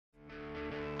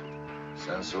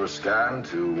Sensor scan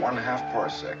to 1/2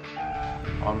 parsec.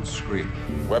 On screen.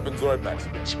 Weapons or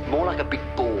maximum. It's more like a big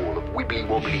ball of wibbly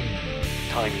wobbly,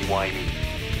 timey wimey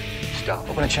stuff.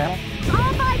 Open a channel.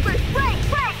 All vipers, break!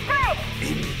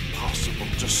 Impossible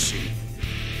to see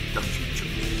the future.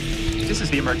 This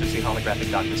is the emergency holographic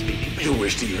doctor speaking. You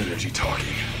wasting your energy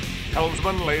talking.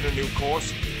 Helmsman laid a new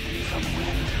course. From the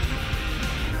wind.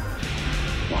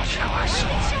 Watch how I saw.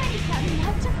 Shiny coming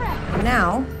up to front.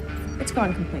 Now, it's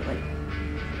gone completely.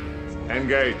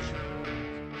 Engage.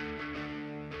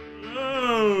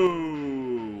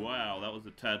 Hello! Wow, that was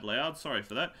a tad loud. Sorry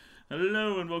for that.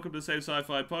 Hello and welcome to Save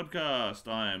Sci-Fi Podcast.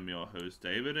 I am your host,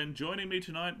 David, and joining me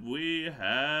tonight we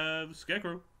have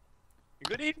Scarecrow.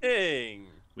 Good evening.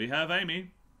 We have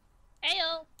Amy.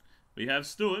 Heyo. We have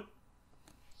Stuart.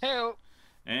 Hello.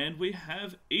 And we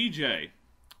have EJ.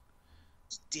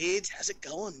 Dudes, how's it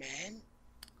going, man?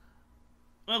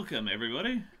 Welcome,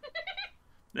 everybody.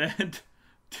 And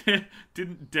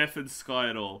didn't deafen Sky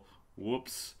at all.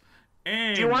 Whoops.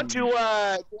 And Do you want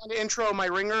to intro my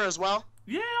ringer as well?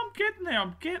 yeah, I'm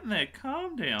getting there.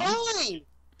 Calm down. Fine!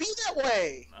 Be that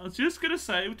way! I was just gonna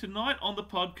say, tonight on the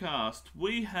podcast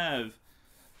we have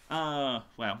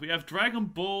we have Dragon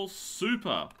Ball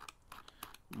Super.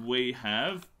 We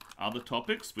have other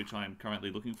topics which I am currently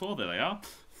looking for. There they are.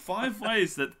 5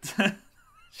 ways that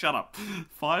shut up.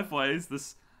 5 ways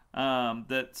this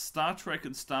that Star Trek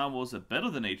and Star Wars are better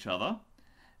than each other.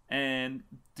 And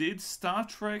did Star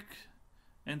Trek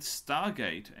and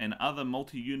Stargate and other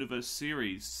multi-universe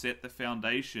series set the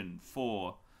foundation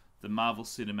for the Marvel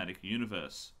Cinematic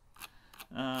Universe?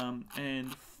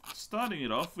 Starting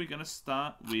it off, we're going to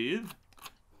start with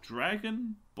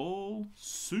Dragon Ball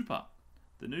Super,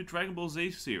 the new Dragon Ball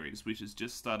Z series, which has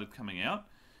just started coming out.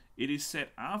 It is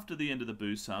set after the end of the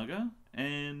Boo Saga,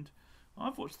 and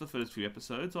I've watched the first few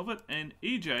episodes of it, and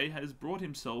EJ has brought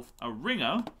himself a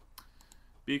ringer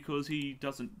because he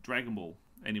doesn't Dragon Ball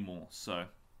anymore. So,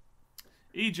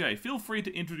 EJ, feel free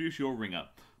to introduce your ringer.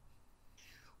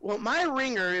 Well, my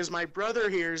ringer is my brother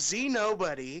here, Z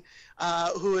Nobody,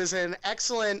 who is an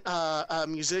excellent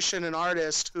musician and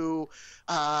artist who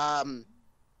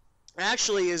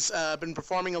actually has been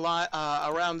performing a lot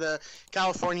around the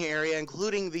California area,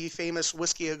 including the famous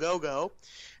Whiskey A Go-Go.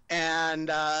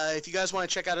 And if you guys want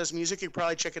to check out his music, you can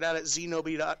probably check it out at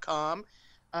znobody.com.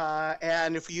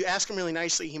 And if you ask him really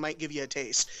nicely, he might give you a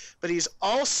taste. But he's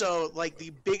also like the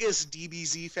biggest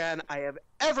DBZ fan I have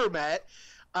ever met.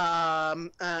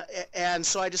 And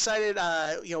so I decided,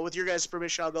 with your guys'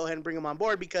 permission, I'll go ahead and bring him on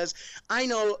board because I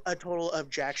know a total of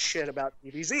jack shit about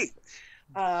DBZ.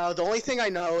 The only thing I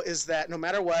know is that no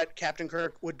matter what, Captain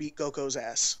Kirk would beat Goku's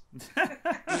ass.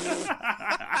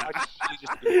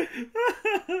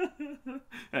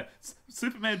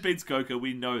 Superman beats Goku,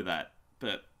 we know that.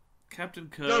 But Captain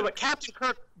Kirk... No, but Captain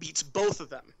Kirk beats both of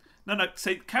them. No,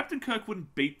 see, Captain Kirk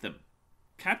wouldn't beat them.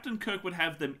 Captain Kirk would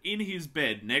have them in his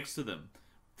bed next to them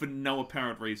for no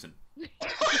apparent reason.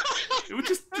 It would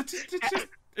just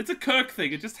it's a Kirk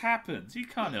thing. It just happens. You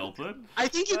can't help it. I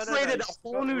think you created a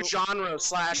whole new genre of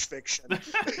slash fiction.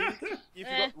 You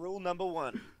forgot rule number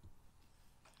 1.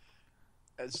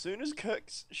 As soon as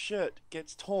Kirk's shirt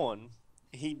gets torn,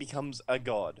 he becomes a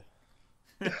god.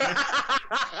 So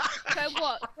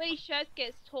what? When his shirt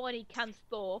gets torn, he becomes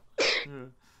Thor.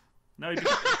 No,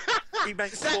 He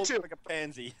makes Thor look like a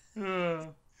pansy.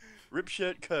 Rip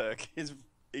Shirt Kirk.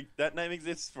 That name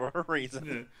exists for a reason.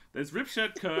 Yeah. There's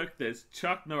Ripshirt Kirk, there's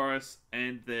Chuck Norris,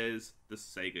 and there's the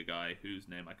Sega guy whose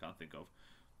name I can't think of.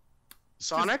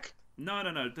 Sonic? No.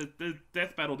 The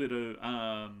Death Battle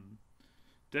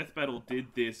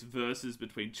did this versus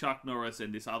between Chuck Norris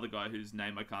and this other guy whose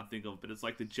name I can't think of, but it's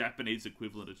like the Japanese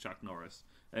equivalent of Chuck Norris,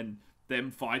 and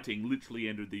them fighting literally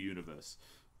ended the universe.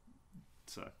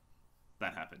 So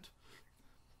that happened.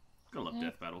 Gotta love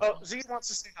Death Battle. Oh, Z wants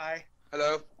to say hi.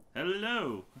 Hello.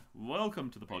 Hello, welcome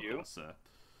to the podcast, sir.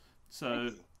 So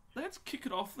let's kick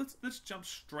it off. Let's jump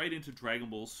straight into Dragon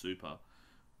Ball Super.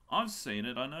 I've seen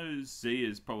it. I know Z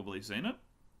has probably seen it.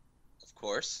 Of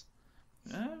course.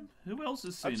 Who else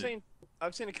has seen it?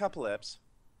 I've seen a couple eps.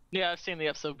 Yeah, I've seen the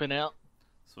episode been out.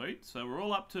 Sweet. So we're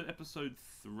all up to episode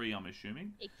 3, I'm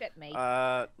assuming. Except me.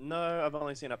 No, I've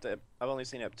only seen ep 2.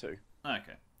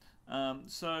 Okay.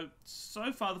 So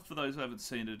far, for those who haven't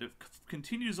seen it, it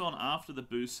continues on after the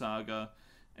Boo Saga,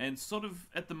 and sort of,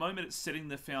 at the moment, it's setting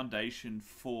the foundation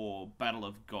for Battle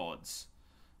of Gods.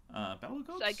 Battle of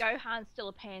Gods? So Gohan's still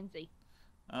a pansy.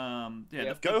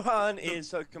 Gohan is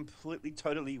so completely,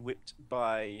 totally whipped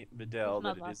by Videl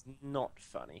that it is not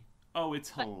funny. Oh, it's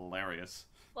hilarious.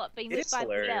 What, being whipped by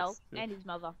Videl and his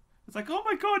mother? It's like, oh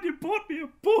my god, you bought me a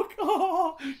book!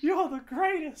 Oh, you're the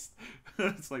greatest!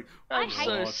 It's like, I what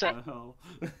hate the hell?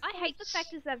 I hate the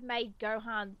fact that they've made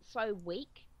Gohan so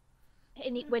weak,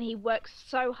 and when he works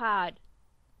so hard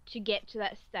to get to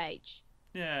that stage.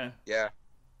 Yeah. Yeah.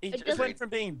 He just went from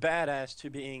being badass to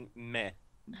being meh.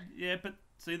 Yeah, but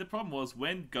see, the problem was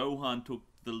when Gohan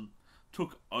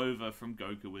took over from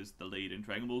Goku as the lead in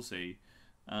Dragon Ball Z,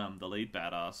 the lead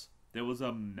badass, there was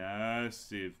a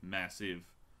massive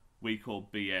we call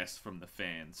BS from the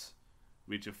fans,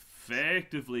 which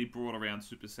effectively brought around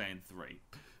Super Saiyan 3.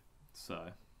 So,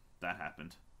 that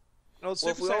happened. Well,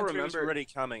 Super Saiyan 3 was already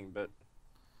coming, but...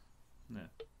 Yeah.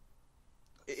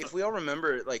 If we all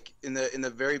remember, like, in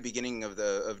the very beginning of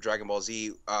Dragon Ball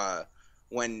Z,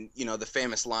 when, you know, the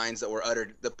famous lines that were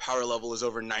uttered, the power level is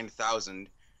over 9,000,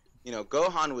 you know,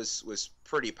 Gohan was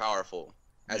pretty powerful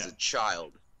as a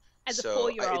child. As a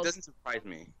 4-year-old. It doesn't surprise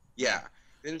me. Yeah.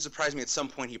 It didn't surprise me at some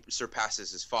point he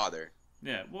surpasses his father.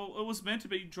 Yeah, well, it was meant to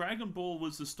be... Dragon Ball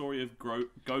was the story of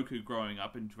Goku growing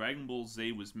up, and Dragon Ball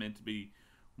Z was meant to be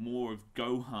more of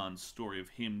Gohan's story of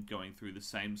him going through the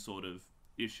same sort of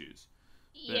issues.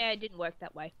 But, yeah, it didn't work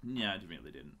that way. Yeah, it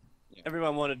really didn't.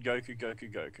 Everyone wanted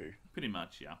Goku. Pretty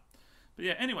much, yeah. But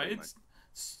yeah, anyway,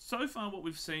 so far what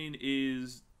we've seen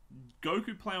is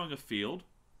Goku plowing a field.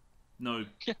 No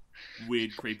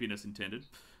weird creepiness intended.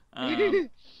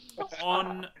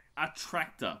 On a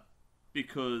tractor,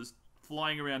 because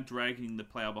flying around dragging the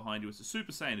plow behind you as a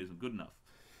Super Saiyan isn't good enough.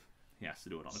 He has to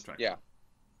do it on a tractor. Yeah.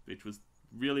 Which was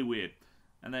really weird.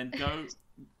 And then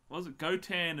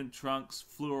Goten and Trunks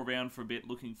flew around for a bit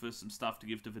looking for some stuff to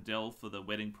give to Videl for the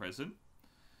wedding present.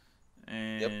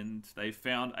 And they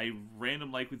found a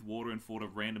random lake with water and fought a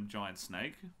random giant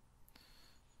snake.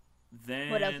 Then,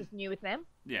 what else is new with them?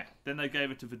 Yeah, then they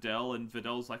gave it to Videl, and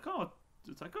Videl's like, oh,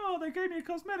 it's like, oh, they gave me a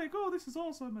cosmetic, oh, this is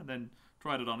awesome, and then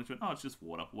tried it on and went, oh, it's just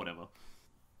water, whatever.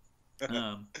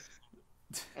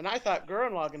 And I thought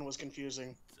Gurren Lagann was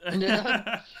confusing.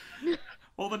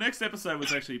 Well, the next episode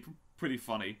was actually pretty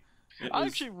funny. I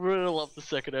actually really loved the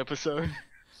second episode.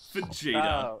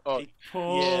 Vegeta.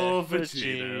 Poor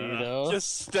Vegeta.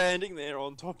 Just standing there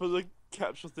on top of the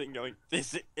capsule thing going,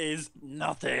 this is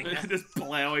nothing. Just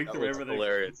plowing through everything.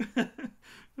 Hilarious.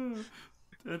 and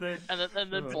then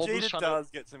Vegeta does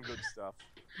get some good stuff.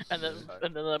 And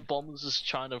then that bomb was just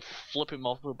trying to flip him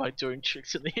off by doing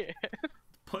tricks in the air.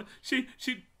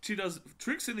 She does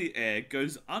tricks in the air,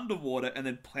 goes underwater, and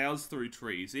then plows through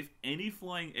trees. If any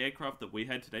flying aircraft that we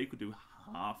had today could do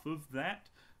half of that,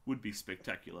 would be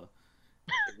spectacular.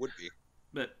 It would be.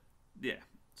 But yeah.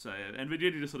 So, and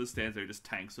Vegeta just sort of stands there and just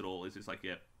tanks it all. He's just like,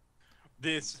 yep.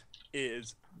 This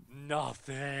is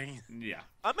nothing. Yeah.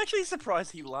 I'm actually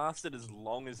surprised he lasted as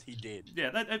long as he did.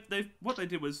 Yeah, what they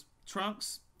did was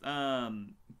Trunks,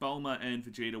 Bulma, and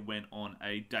Vegeta went on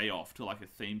a day off to like a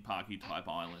theme parky type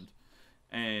island.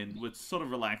 And were sort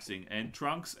of relaxing. And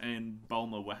Trunks and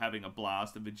Bulma were having a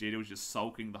blast, and Vegeta was just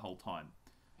sulking the whole time.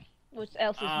 What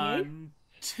else is new?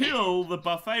 Until the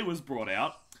buffet was brought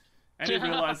out. And he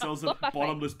realised there was a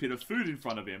bottomless pit of food in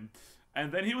front of him.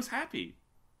 And then he was happy.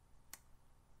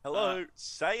 Hello,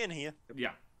 Saiyan here.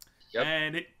 Yeah. Yep.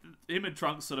 And him and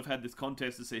Trunks sort of had this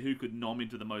contest to see who could nom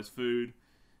into the most food,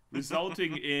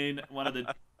 resulting in one of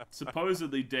the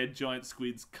supposedly dead giant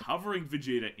squids covering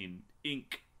Vegeta in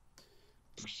ink.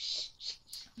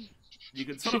 You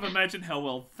can sort of imagine how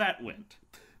well that went.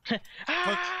 But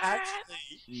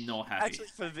actually, not happy. Actually,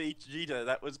 for Vegeta,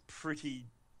 that was pretty...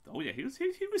 Oh yeah, he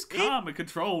was calm and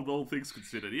controlled, all things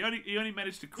considered. He only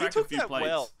managed to crack a few plates.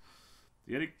 Well.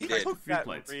 He only He cracked a took few that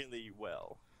plates. really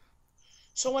well.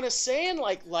 So when a Saiyan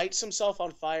like lights himself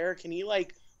on fire, can he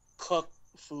like cook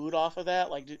food off of that?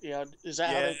 Like, you know, is that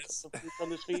how they cook the food from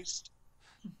this feast?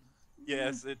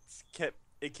 Yes, it kept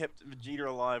Vegeta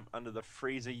alive under the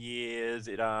Freezer years.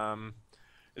 It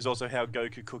is also how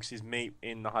Goku cooks his meat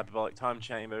in the hyperbolic time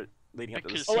chamber leading up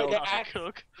to the Cell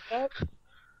cook.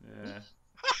 Yeah.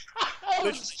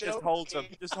 Just holds a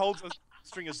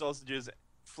string of sausages,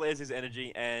 flares his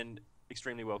energy, and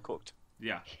extremely well cooked.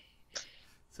 Yeah.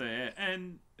 So yeah,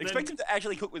 and expect him to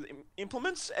actually cook with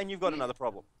implements, and you've got another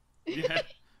problem. Yeah,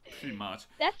 pretty much.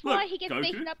 That's why he gets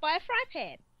beaten up by a fry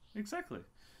pan. Exactly.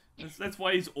 That's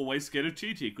why he's always scared of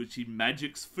Chi-Chi, because she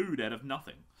magics food out of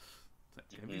nothing.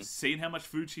 Have you seen how much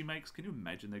food she makes? Can you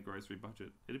imagine their grocery budget?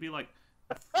 It'd be like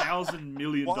 $1,000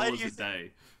 million a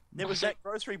day. There was that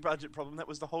grocery budget problem. That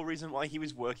was the whole reason why he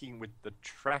was working with the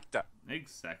tractor.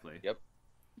 Exactly. Yep.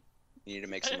 You need to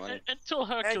make some money. Until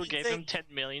Hercule gave him 10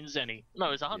 million zenny. No,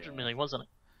 it was 100 million, wasn't it?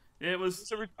 Yeah, it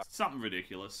was something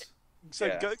ridiculous. So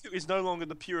Goku is no longer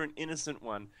the pure and innocent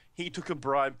one. He took a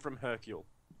bribe from Hercule.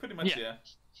 Pretty much, yeah.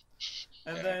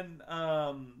 And then,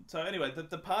 so anyway,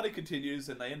 the party continues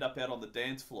and they end up out on the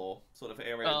dance floor, sort of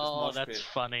area. Oh, this mosh that's pit.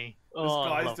 funny. This Oh, I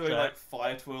guy's love doing that. like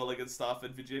fire twirling and stuff,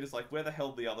 and Vegeta's like, "Where the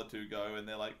hell did the other two go?" And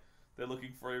they're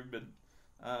looking for him,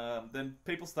 and then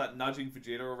people start nudging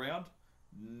Vegeta around.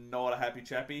 Not a happy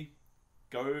chappy.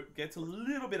 Gets a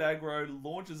little bit aggro,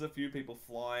 launches a few people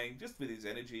flying just with his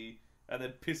energy, and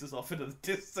then pisses off into the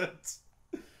distance.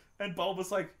 And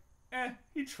Bulma's like,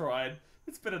 he tried.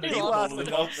 It's better than He he lasted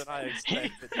than longer than I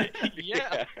expected.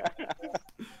 Yeah.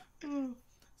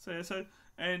 So,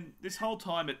 and this whole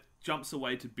time it jumps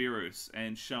away to Beerus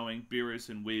and showing Beerus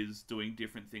and Whiz doing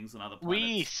different things on other planets.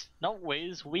 Whis, not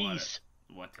Whiz, Whis.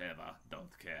 Whatever,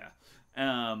 don't care.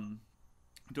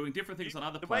 Doing different things on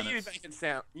other The way planets. you make it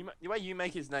sound, the way you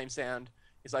make his name sound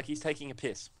is like he's taking a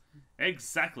piss.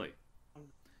 Exactly.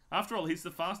 After all, he's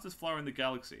the fastest flyer in the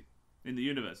galaxy, in the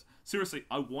universe. Seriously,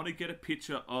 I want to get a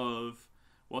picture of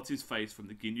what's his face from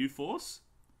the Ginyu Force,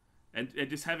 and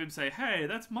just have him say, "Hey,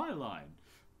 that's my line."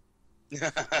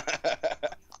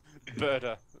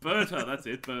 Berta. Berta, that's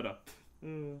it, Berta.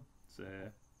 So,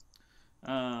 yeah.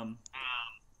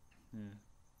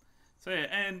 So yeah,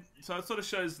 and so it sort of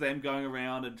shows them going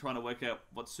around and trying to work out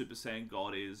what Super Saiyan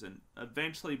God is, and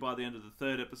eventually by the end of the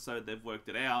third episode, they've worked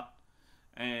it out,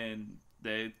 and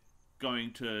they're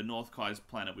going to North Kai's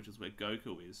planet, which is where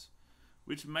Goku is,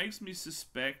 which makes me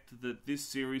suspect that this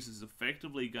series is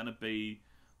effectively going to be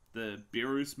the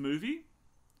Beerus movie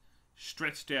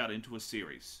stretched out into a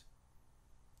series.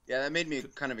 Yeah, that made me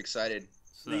kind of excited.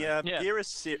 So,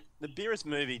 The Beerus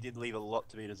movie did leave a lot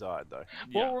to be desired, though.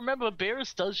 Well, remember,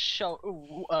 Beerus does show,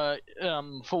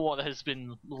 for what has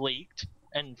been leaked,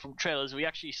 and from trailers, we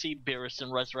actually see Beerus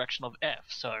in Resurrection of F,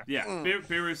 so... Yeah,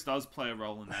 Beerus does play a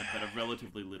role in that, but a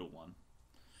relatively little one.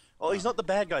 Well, he's not the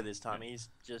bad guy this time. He's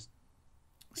just...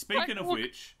 Speaking of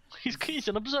which... He's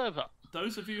an observer.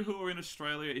 Those of you who are in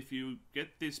Australia, if you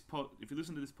get this if you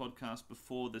listen to this podcast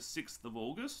before the 6th of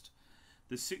August,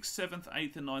 the 6th, 7th,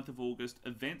 8th and 9th of August,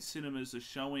 Event Cinemas are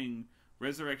showing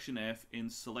Resurrection F in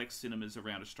select cinemas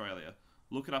around Australia.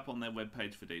 Look it up on their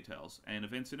webpage for details. And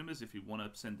Event Cinemas, if you want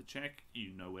to send the check,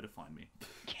 you know where to find me.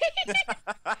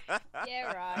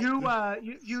 Yeah, right.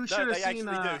 You should have seen.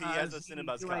 They actually do. He has a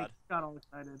Cinemas card. Got all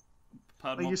excited.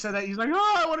 Pardon? You said that he's like,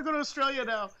 oh, I want to go to Australia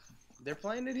now. They're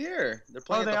playing it here. They're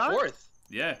playing it the 4th.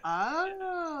 Yeah.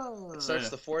 Oh. It starts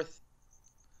the 4th.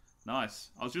 Nice.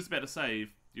 I was just about to say, if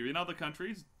you're in other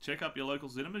countries, check up your local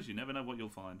cinemas. You never know what you'll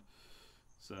find.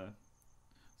 So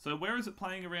where is it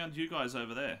playing around you guys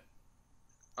over there?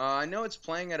 I know it's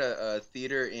playing at a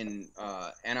theater in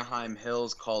Anaheim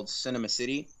Hills called Cinema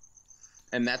City,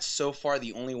 and that's so far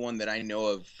the only one that I know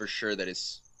of for sure that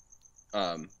is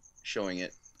showing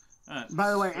it.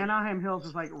 By the way, Anaheim Hills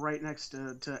is like right next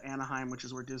to Anaheim, which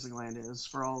is where Disneyland is,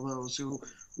 for all those who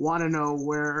want to know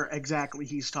where exactly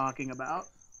he's talking about.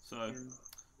 So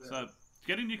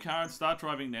get in your car and start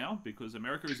driving now, because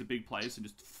America is a big place, and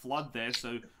just flood there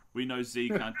so we know Z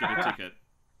can't get a ticket.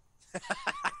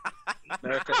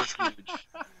 America is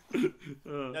huge.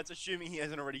 That's assuming he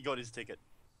hasn't already got his ticket.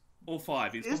 Or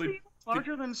 5. He's Is probably he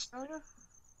larger than Australia?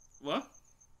 What?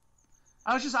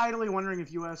 I was just idly wondering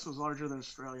if U.S. was larger than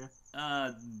Australia.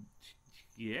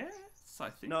 Yes, I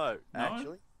think. No,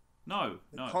 actually. No.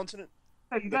 The continent.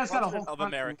 Hey, you guys got a whole continent of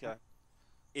continent. America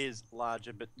is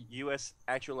larger, but U.S.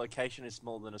 actual location is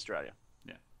smaller than Australia.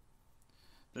 Yeah.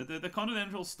 The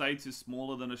continental states is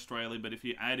smaller than Australia, but if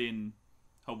you add in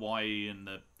Hawaii and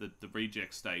the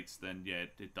reject states, then yeah,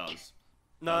 it does.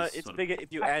 No, it's bigger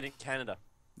if you add in Canada.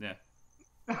 Yeah.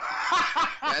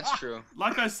 That's true.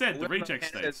 Like I said, the reject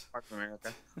states.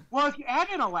 Well, if you add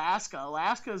in Alaska,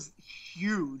 Alaska's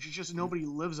huge. It's just nobody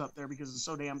lives up there because it's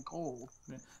so damn cold.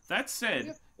 Yeah. That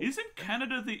said, isn't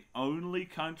Canada the only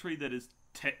country that has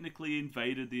technically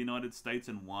invaded the United States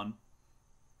and won?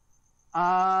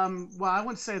 Well, I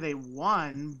wouldn't say they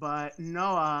won, but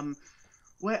no.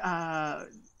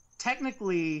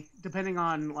 Technically, depending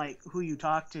on like who you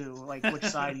talk to, like which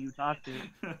side you talk to,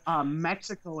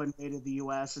 Mexico invaded the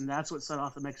U.S. and that's what set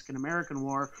off the Mexican-American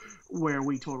War, where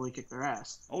we totally kicked their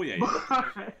ass. Oh yeah,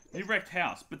 you wrecked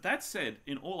house. But that said,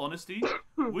 in all honesty,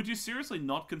 would you seriously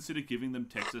not consider giving them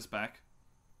Texas back?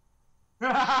 No,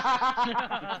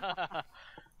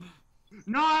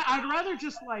 I'd rather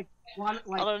just like I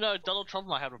don't know. Donald Trump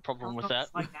might have a problem with that.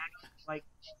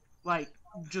 Like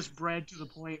just bred to the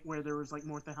point where there was like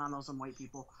more Tejanos than white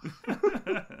people.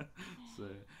 So,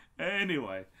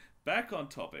 anyway, back on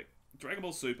topic. Dragon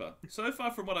Ball Super. So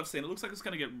far, from what I've seen, it looks like it's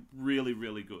going to get really,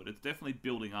 really good. It's definitely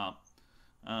building up.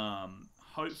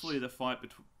 Hopefully, the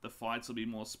fights will be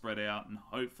more spread out, and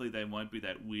hopefully, they won't be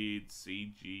that weird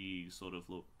CG sort of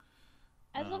look.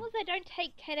 As long as they don't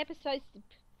take 10 episodes to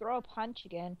throw a punch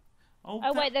again.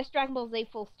 Oh, wait, that's Dragon Ball Z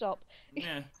full stop.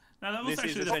 Yeah. No, that was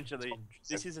This is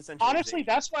essentially. Honestly,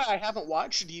 that's why I haven't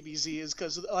watched DBZ, is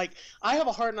because like I have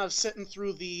a hard enough sitting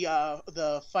through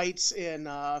the fights in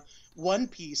One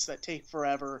Piece that take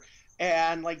forever,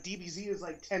 and like DBZ is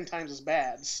like 10 times as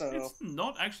bad. So it's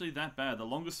not actually that bad. The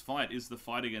longest fight is the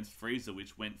fight against Frieza,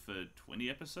 which went for 20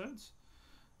 episodes.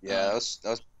 Yeah, that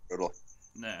was brutal.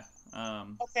 Nah.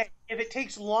 Okay, if it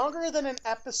takes longer than an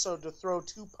episode to throw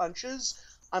 2 punches,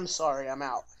 I'm sorry, I'm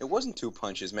out. It wasn't 2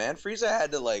 punches, man. Frieza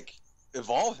had to like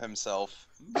evolve himself.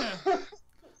 Yeah.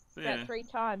 About 3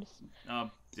 times. Yeah.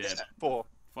 4.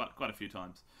 Quite a few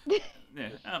times. Yeah.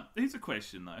 Here's a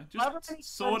question though, just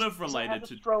sort of related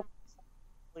to.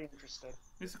 Interested.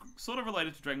 It's sort of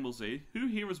related to Dragon Ball Z. Who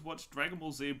here has watched Dragon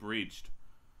Ball Z Abridged?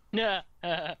 Yeah.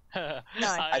 Too.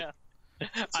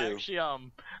 I actually,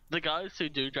 the guys who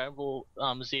do Dragon Ball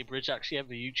Z Bridge actually have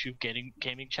a YouTube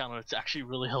gaming channel. It's actually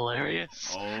really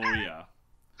hilarious. Oh yeah.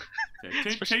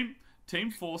 Team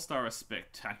 4 Star is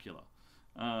spectacular.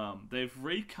 They've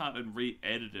recut and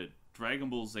re-edited Dragon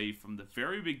Ball Z from the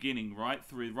very beginning right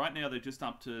through. Right now they're just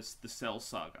up to the Cell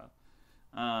Saga,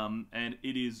 and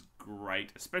it is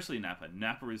great. Especially Nappa.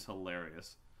 Nappa is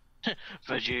hilarious.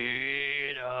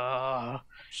 Vegeta.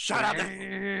 Shut up.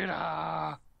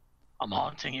 Vegeta. I'm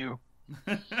haunting you.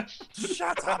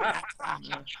 Shut up.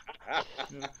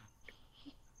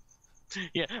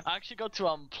 Yeah, I actually got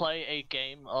to play a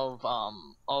game of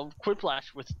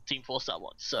Quiplash with Team 4 Star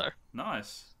once, so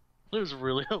Nice. it was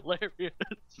really hilarious.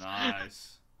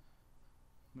 Nice.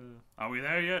 Are we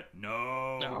there yet?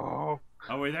 No. No.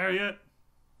 Are we there yet?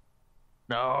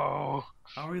 No.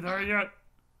 Are we there yet?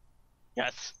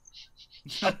 Yes.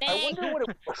 I wonder what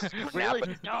it was. Really?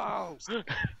 No.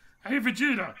 Hey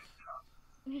Vegeta.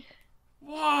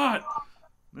 What?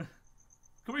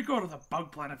 Can we go to the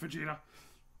bug planet, Vegeta?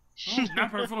 Oh,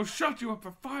 Nappa will shut you up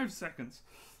for 5 seconds.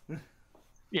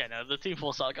 Yeah, no, the Team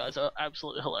 4 Star guys are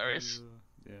absolutely hilarious.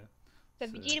 Yeah. So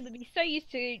Vegeta would be so used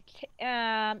to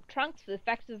Trunks for the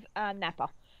facts of Nappa.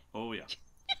 Oh yeah.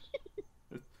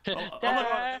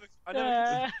 I never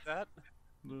considered that.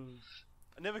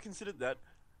 I never considered that.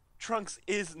 Trunks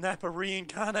is Nappa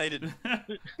reincarnated.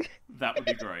 That would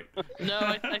be great. No,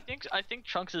 I think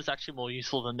Trunks is actually more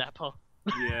useful than Nappa.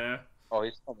 Yeah. Oh,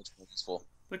 he's so much more useful.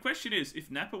 The question is, if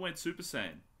Nappa went Super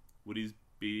Saiyan, would his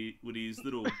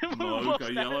little mo go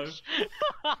yellow?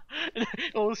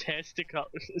 All his hair sticks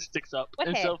up, What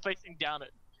instead hair? of facing down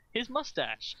it. His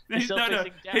mustache. No, Instead of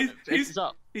facing down it, faces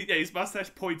up. Yeah, his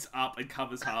mustache points up and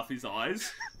covers half his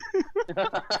eyes.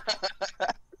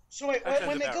 So wait, That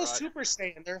when sounds they about go right. Super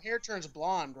Saiyan, their hair turns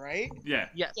blonde, right? Yeah.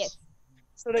 Yes. Yes.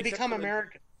 So they Except become for the-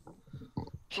 American.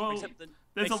 Well, Except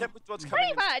with what's coming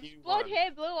Pretty in the much. new Blonde one.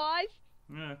 hair, blue eyes.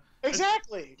 yeah.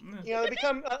 Exactly. Yeah. You know, they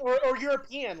become or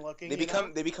European looking. They you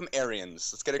know? become Aryans.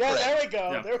 Let's get it Yeah, correct. there we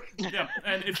go. Yeah. There we go. Yeah,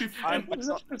 and if you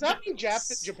Does that mean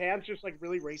Japan's just like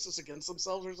really racist against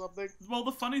themselves or something? well,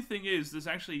 the funny thing is, there's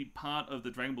actually part of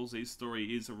the Dragon Ball Z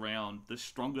story is around the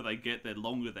stronger they get, the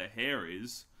longer their hair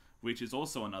is, which is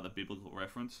also another biblical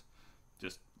reference.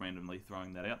 Just randomly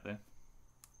throwing that out there.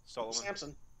 Solomon.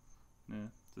 Samson. Yeah,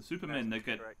 the Supermen that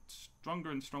get stronger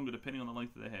and stronger depending on the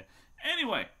length of their hair.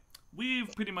 Anyway,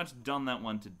 we've pretty much done that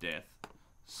one to death.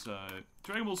 So,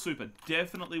 Dragon Ball Super,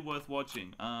 definitely worth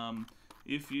watching.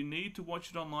 If you need to watch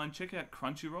it online, check out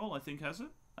Crunchyroll, I think has it.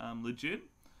 Legit.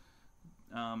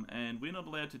 And we're not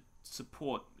allowed to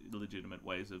support legitimate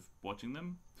ways of watching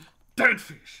them. Dead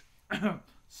fish!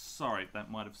 Sorry,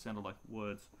 that might have sounded like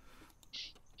words.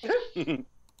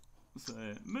 So,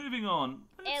 moving on.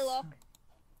 Airlock.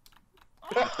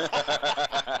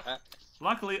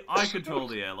 Luckily, I control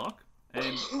the airlock,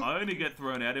 and I only get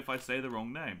thrown out if I say the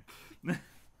wrong name.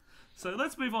 So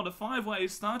let's move on to 5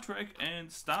 ways Star Trek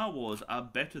and Star Wars are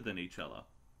better than each other.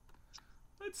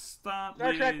 Let's start Star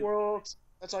with... Trek works.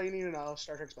 That's all you need to know.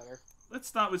 Star Trek's better. Let's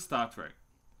start with Star Trek.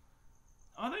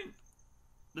 I think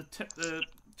the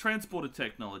transporter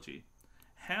technology.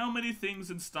 How many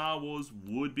things in Star Wars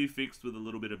would be fixed with a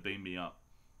little bit of beam me up?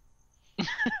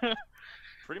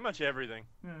 Pretty much everything.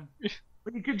 Yeah.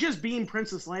 But you could just beam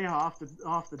Princess Leia off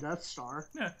the Death Star.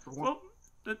 Yeah. Well,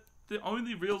 the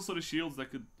only real sort of shields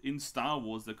that could in Star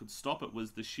Wars that could stop it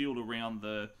was the shield around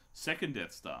the second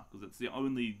Death Star, because it's the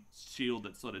only shield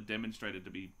that's sort of demonstrated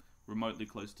to be remotely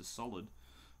close to solid.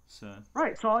 So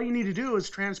Right. So all you need to do is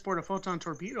transport a photon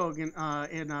torpedo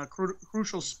in a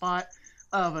crucial spot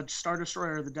of a Star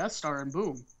Destroyer or the Death Star, and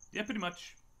boom. yeah, pretty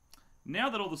much. Now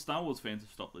that all the Star Wars fans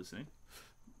have stopped listening,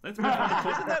 let's move on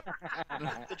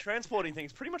to The transporting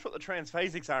thing's pretty much what the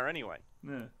transphasics are anyway.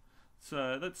 yeah.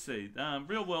 So let's see.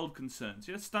 Real world concerns.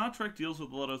 Yeah, Star Trek deals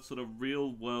with a lot of sort of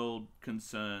real world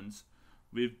concerns.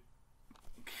 With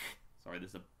sorry,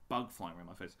 there's a bug flying around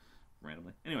my face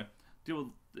randomly. Anyway,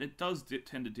 it does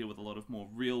tend to deal with a lot of more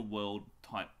real world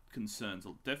type concerns.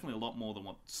 Definitely a lot more than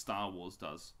what Star Wars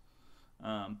does.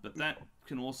 But that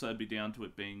can also be down to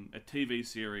it being a TV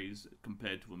series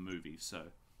compared to a movie. So.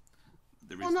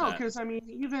 Well, no, because I mean,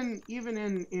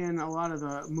 even in a lot of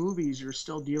the movies, you're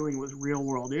still dealing with real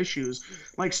world issues.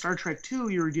 Like Star Trek 2,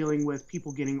 you were dealing with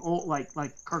people getting old, like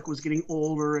Kirk was getting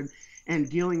older and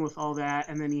dealing with all that,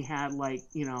 and then he had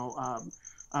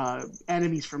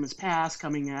enemies from his past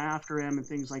coming after him and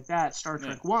things like that. Star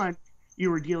Trek 1,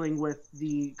 you were dealing with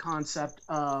the concept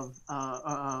of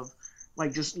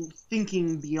like just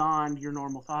thinking beyond your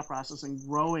normal thought process and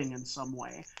growing in some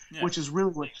way, which is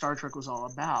really what Star Trek was all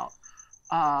about.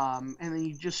 And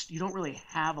then you don't really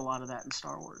have a lot of that in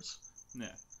Star Wars.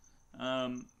 Yeah.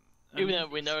 Even though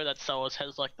we know that Star Wars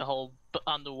has like the whole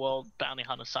underworld bounty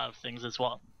hunter side of things as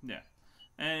well. Yeah.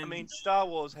 And I mean, Star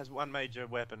Wars has one major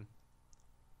weapon.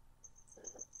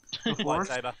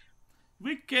 Lightsaber.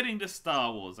 We're getting to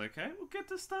Star Wars, okay? We'll get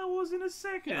to Star Wars in a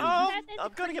second. Oh,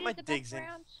 I've got to get my digs in.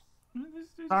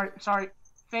 Sorry.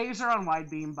 Phaser on wide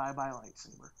beam, bye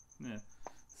lightsaber. Yeah.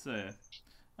 So.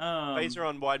 Phaser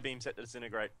on wide beam set to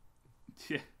disintegrate.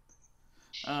 Yeah.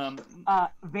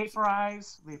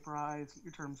 Vaporize. Get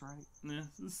your terms right. Yeah.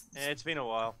 It's been a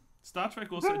while. Star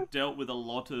Trek also dealt with a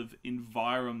lot of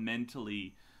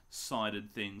environmentally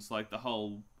sided things, like the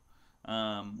whale.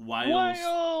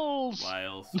 Whales.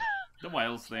 The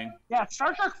whales thing. Yeah,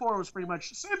 Star Trek 4 was pretty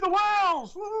much save the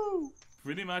whales. Woo!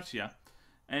 Pretty much, yeah.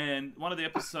 And one of the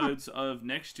episodes of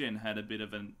Next Gen had a bit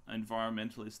of an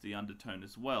environmentalisty undertone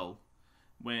as well.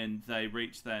 When they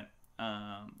reached a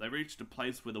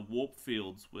place where the warp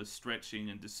fields were stretching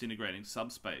and disintegrating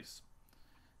subspace,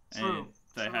 and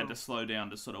they had to slow down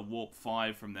to sort of warp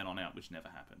 5 from then on out, which never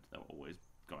happened. They were always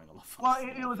going a lot faster. Well,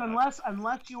 it was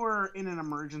unless you were in an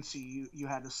emergency, you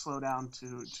had to slow down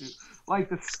to like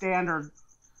the standard.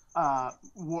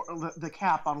 The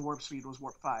cap on warp speed was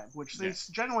warp 5, which they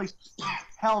generally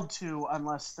held to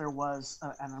unless there was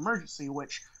an emergency.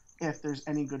 Which, if there's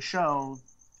any good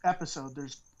episode,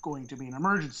 there's going to be an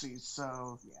emergency,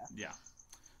 so yeah.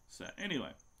 So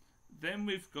anyway, then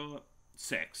we've got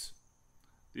sex.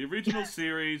 The original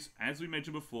series, as we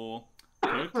mentioned before,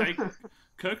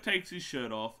 Kirk takes his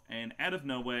shirt off, and out of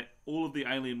nowhere, all of the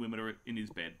alien women are in his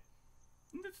bed.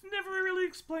 It's never really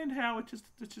explained how. It's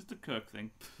just a Kirk thing.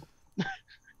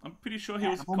 I'm pretty sure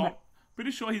his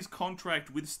contract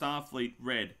with Starfleet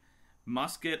read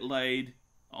must get laid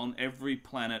on every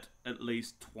planet at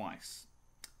least twice.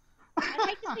 I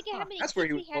hate to think of how many That's where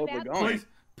he was totally going.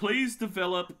 Please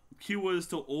develop cures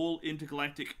to all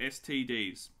intergalactic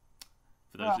STDs.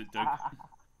 For those who don't.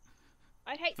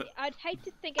 I'd hate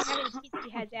to think of how many kids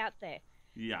he has out there.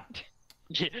 Yeah.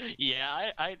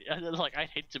 Yeah, I'd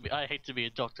hate to be a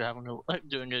doctor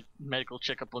doing a medical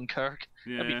checkup on Kirk.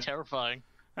 Yeah. That'd be terrifying.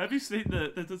 Have you seen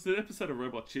there's an episode of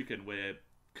Robot Chicken where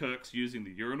Kirk's using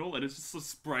the urinal and it just sort of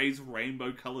sprays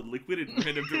rainbow-coloured liquid in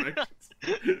random directions,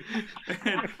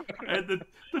 and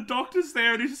the doctor's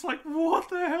there and he's just like, what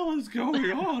the hell is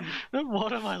going on?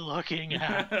 What am I looking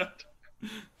at?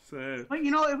 So, but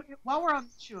while we're on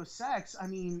the issue of sex, I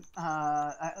mean,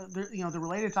 the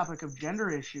related topic of gender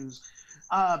issues,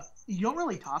 you don't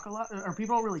really talk a lot, or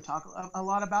people don't really talk a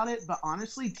lot about it. But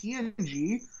honestly,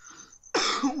 TNG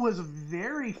was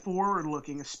very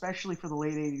forward-looking, especially for the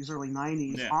late '80s, early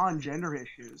 '90s, on gender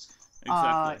issues.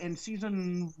 Exactly. In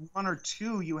season 1 or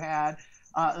 2, you had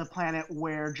a planet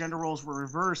where gender roles were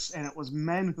reversed, and it was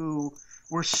men who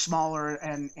were smaller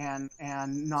and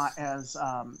not as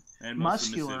and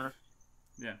muscular,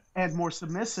 and more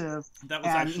submissive. That was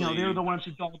actually they were the ones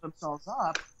who dolled themselves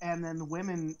up, and then the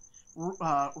women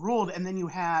ruled. And then you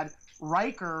had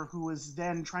Riker, who was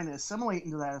then trying to assimilate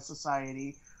into that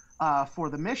society for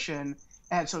the mission,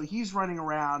 and so he's running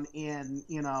around in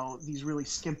these really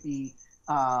skimpy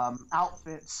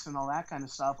outfits and all that kind of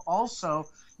stuff. Also,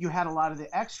 you had a lot of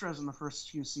the extras in the first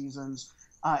few seasons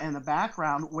in the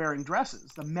background wearing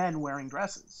dresses, the men wearing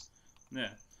dresses. Yeah.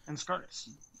 And skirts.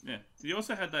 Yeah. You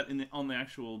also had that on the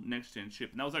actual Next Gen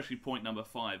ship, and that was actually point number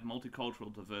 5,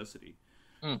 multicultural diversity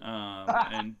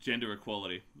and gender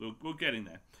equality. We're getting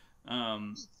there.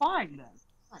 Fine then.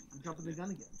 I'm jumping the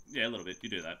gun again. Yeah, a little bit. You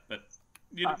do that, but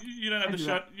you don't have the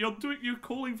show. You're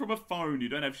calling from a phone. You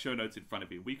don't have show notes in front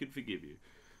of you. We can forgive you.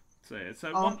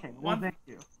 Thank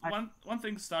you. One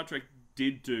thing Star Trek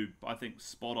did do, I think,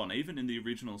 spot on, even in the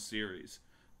original series,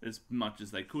 as much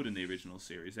as they could in the original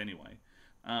series anyway,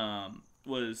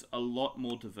 was a lot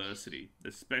more diversity,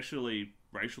 especially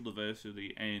racial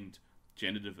diversity and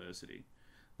gender diversity.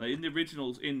 Like in the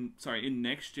originals, in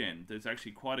Next Gen, there's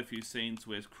actually quite a few scenes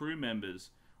where crew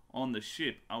members on the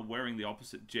ship are wearing the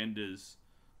opposite gender's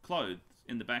clothes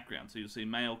in the background. So you'll see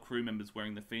male crew members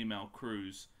wearing the female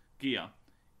crew's gear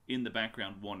in the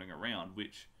background wandering around,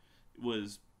 which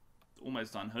was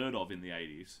almost unheard of in the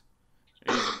 80s.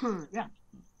 Yeah.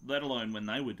 Let alone when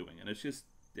they were doing it. It's just,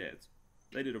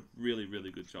 they did a really, really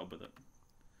good job with it.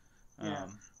 Yeah.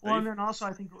 Well, and then also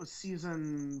I think it was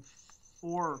season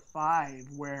 4 or 5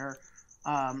 where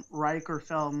Riker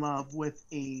fell in love with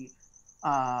a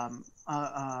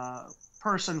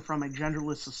person from a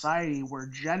genderless society where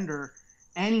gender,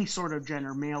 any sort of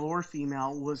gender, male or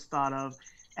female, was thought of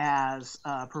as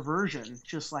perversion,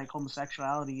 just like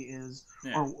homosexuality is,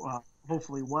 or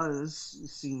hopefully was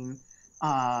seen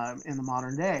in the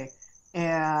modern day.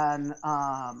 And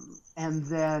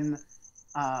then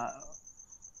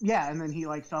he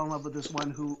like fell in love with this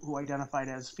one who identified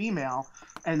as female,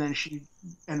 and then she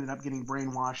ended up getting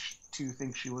brainwashed to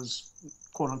think she was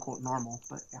quote unquote normal.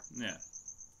 But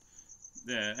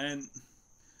yeah, and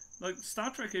like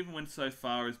Star Trek even went so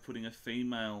far as putting a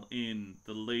female in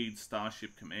the lead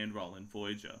Starship Command role in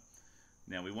Voyager.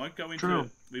 Now we won't go into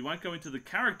the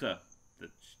character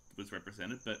that was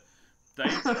represented, but they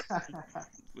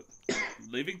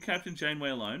leaving Captain Janeway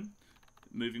alone,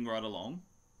 moving right along.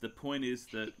 The point is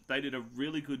that they did a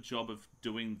really good job of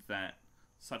doing that,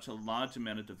 such a large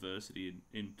amount of diversity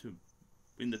in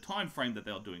the time frame that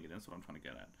they were doing it. That's what I'm trying to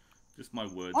get at. Just my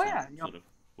words sort of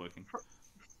working.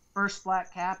 First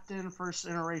black captain, first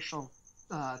interracial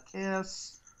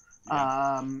kiss.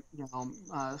 Yeah.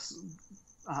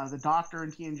 The Doctor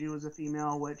in TNG was a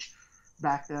female, which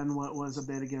back then was a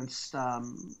bit against. I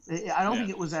don't think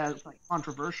it was as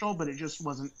controversial, but it just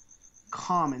wasn't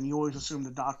common. You always assumed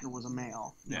the Doctor was a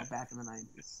male, you know, back in the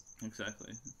 90s.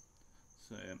 Exactly.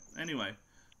 So anyway,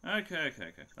 okay.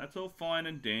 That's all fine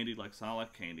and dandy, like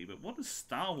Sarlacc candy. But what has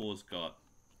Star Wars got?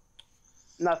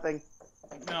 Nothing.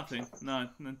 No.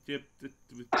 Yep.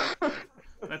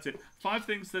 That's it. 5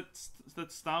 things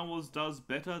that Star Wars does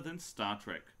better than Star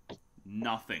Trek.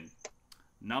 Nothing.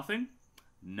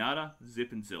 Nada.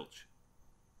 Zip and zilch.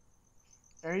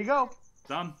 There you go.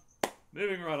 Done.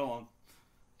 Moving right along.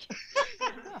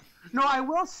 No, I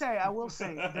will say,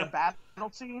 the battle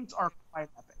scenes are quite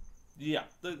epic. Yeah,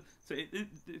 and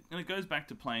it goes back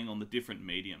to playing on the different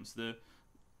mediums. The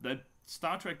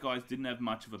Star Trek guys didn't have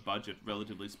much of a budget,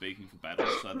 relatively speaking, for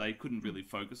battles, so they couldn't really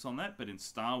focus on that. But in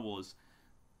Star Wars,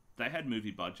 they had movie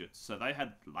budgets, so they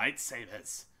had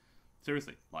lightsabers.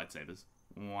 Seriously, lightsabers.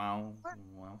 Wow.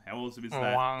 How awesome is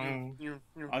that?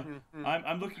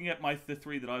 I'm looking at the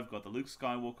 3 that I've got: the Luke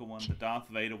Skywalker one, the Darth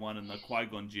Vader one, and the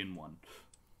Qui-Gon Jinn one.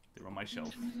 They're on my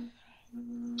shelf.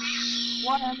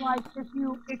 Well, and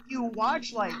if you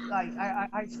watch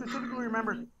I specifically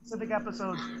remember specific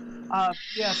episodes of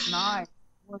DS9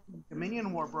 when the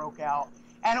Dominion War broke out,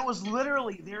 and it was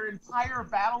literally their entire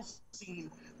battle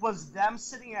scene was them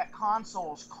sitting at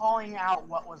consoles calling out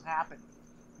what was happening.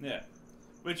 Yeah.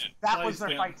 That was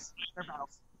their fights, their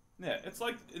battles. Yeah, it's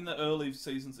like in the early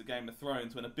seasons of Game of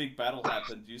Thrones when a big battle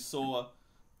happened, you saw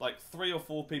like 3 or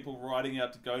 4 people riding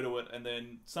out to go to it, and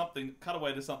then cut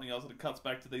away to something else, and it cuts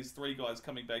back to these 3 guys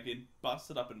coming back in,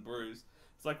 busted up and bruised.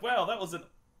 It's like, wow, that was an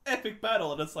epic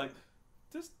battle, and it's like,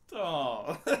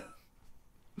 yeah,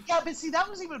 but see, that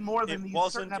was even more than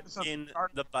these certain episodes. In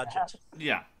the budget.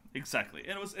 Yeah, exactly.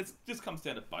 And it just comes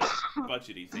down to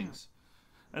budgety things.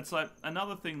 It's like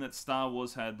another thing that Star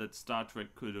Wars had that Star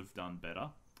Trek could have done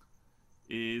better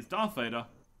is Darth Vader,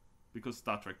 because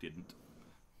Star Trek didn't.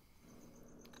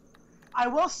 I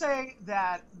will say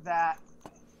that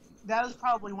is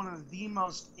probably one of the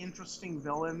most interesting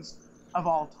villains of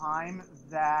all time.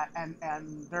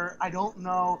 And there, I don't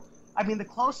know. I mean, the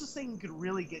closest thing you could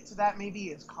really get to that maybe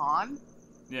is Khan.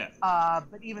 Yeah.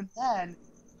 But even then,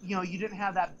 you didn't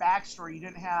have that backstory. You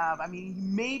didn't have. I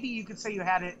mean, maybe you could say you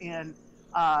had it in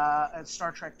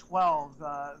Star Trek 12,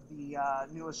 the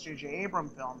newest J.J.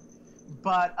 Abrams film,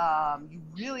 but you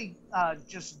really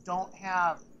just don't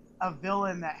have a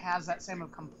villain that has that same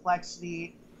of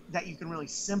complexity that you can really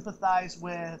sympathize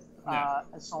with,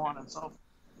 and so on and so forth.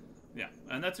 Yeah,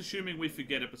 and that's assuming we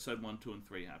forget episode 1, 2, and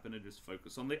 3 happen and just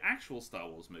focus on the actual Star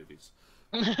Wars movies.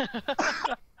 The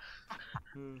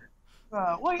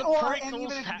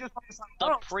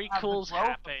prequels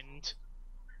happened.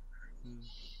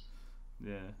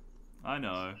 Yeah, I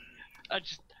know.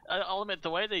 I'll admit, the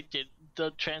way they did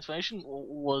the transformation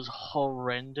was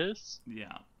horrendous.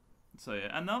 Yeah. So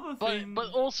yeah, another But thing.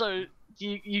 but also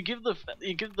you give the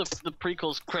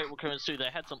prequels credit where credit's due. They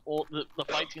had the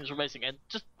fight scenes were amazing, and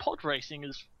just pod racing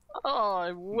is. Oh,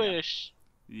 I wish.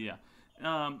 Yeah.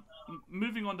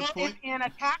 Moving on to And, point. and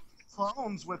Attack of the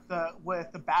Clones with the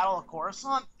Battle of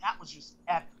Coruscant, that was just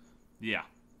epic. Yeah.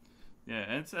 Yeah,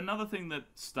 and it's another thing that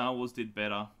Star Wars did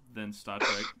better than Star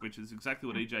Trek, which is exactly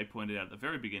what EJ pointed out at the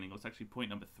very beginning. It was actually point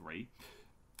number 3.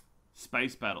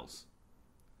 Space battles.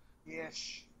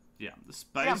 Yes. Yeah, the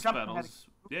space battles.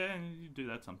 Yeah, you do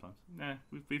that sometimes. Yeah,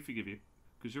 we forgive you,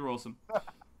 because you're awesome.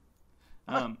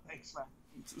 Thanks, man.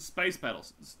 Space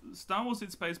battles. Star Wars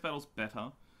did space battles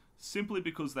better, simply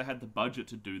because they had the budget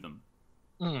to do them.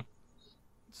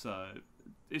 So,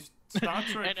 if Star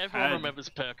Trek and everyone remembers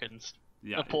Perkins.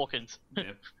 Yeah. Porkins.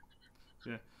 Yeah.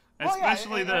 Yeah. Oh, yeah,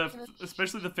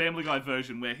 Especially the Family Guy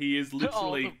version, where he is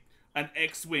literally an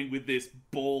X-wing with this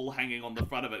ball hanging on the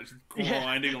front of it, just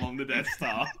grinding along the Death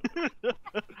Star.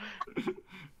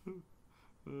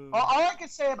 All I can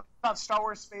say about Star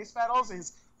Wars space battles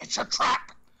is it's a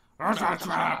trap. It's a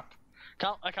trap.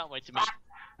 I can't wait to meet.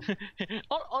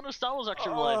 on a Star Wars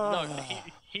actual no,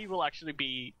 he will actually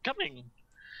be coming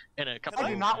in a couple.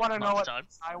 I do not want to know what time.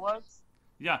 I was.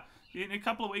 Yeah, in a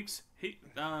couple of weeks,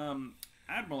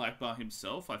 Admiral Akbar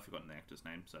himself, I've forgotten the actor's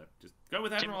name, so just go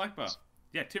with Admiral Akbar.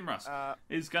 Yeah, Tim Russ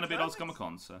is going to be at Oz Comic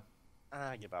Con. So.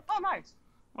 I give up. Oh, nice.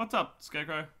 What's up,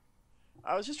 Scarecrow?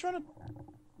 I was just trying to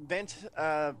vent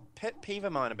pet peeve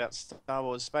of mine about Star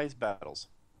Wars space battles.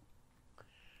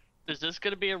 Is this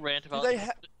going to be a rant about?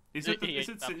 Is it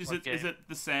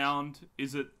the sound?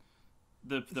 Is it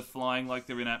the flying like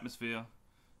they're in atmosphere?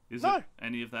 Is it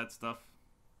any of that stuff?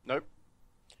 Nope.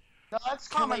 No, that's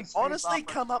Can common. they honestly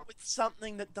come up with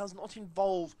something that does not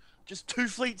involve just two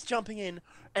fleets jumping in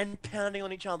and pounding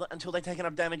on each other until they take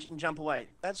enough damage and jump away?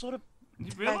 That sort of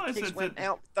tactics went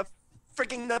out the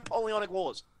freaking Napoleonic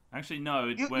Wars. Actually, no.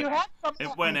 It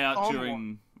actually went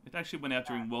out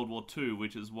during World War II,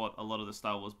 which is what a lot of the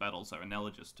Star Wars battles are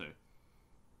analogous to.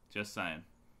 Just saying.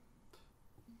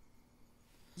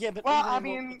 Yeah, but even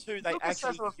in World War II, they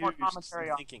actually used some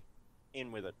thinking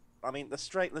in with it. I mean, let's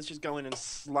just go in and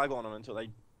slug on them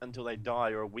until they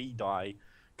die or we die.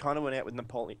 Kind of went out with the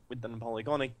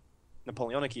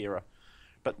Napoleonic era,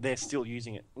 but they're still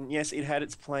using it. And yes, it had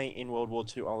its play in World War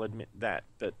II. I'll admit that,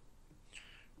 but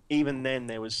even then,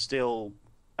 there was still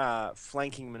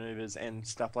flanking maneuvers and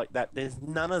stuff like that. There's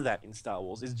none of that in Star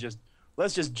Wars. It's just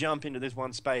let's just jump into this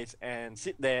one space and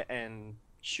sit there and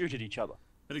shoot at each other.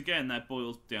 But again, that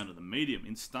boils down to the medium.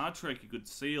 In Star Trek, you could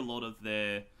see a lot of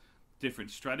their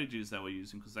different strategies they were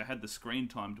using because they had the screen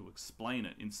time to explain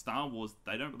it. In Star Wars,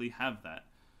 they don't really have that.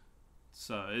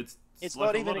 So it's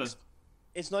like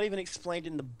it's not even explained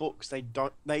in the books. They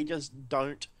just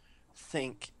don't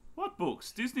think. What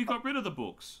books? Disney got rid of the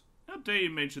books. How dare you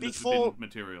mention this forbidden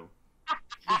material?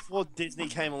 Before Disney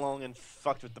came along and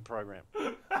fucked with the program.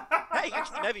 Hey,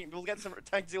 actually, maybe we'll get some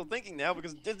tactical thinking now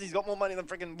because Disney's got more money than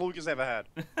freaking Lucas ever had.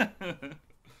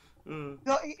 No,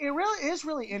 it really is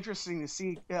really interesting to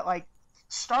see. Like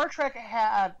Star Trek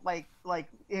had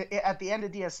at the end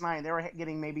of DS9, they were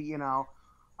getting maybe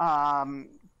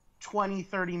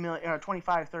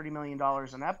 $25-30 million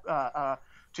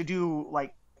to do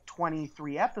like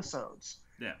 23 episodes.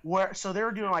 Yeah. So they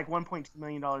were doing like $1.2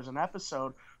 million an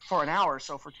episode for an hour.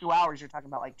 So for 2 hours, you're talking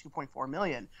about like $2.4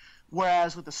 million.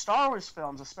 Whereas with the Star Wars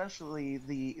films, especially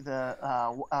the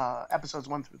episodes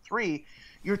 1 through 3,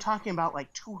 you're talking about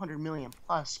like $200 million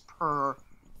plus per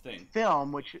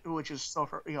film, which is so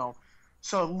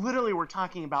so literally we're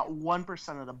talking about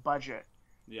 1% of the budget.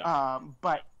 Yeah.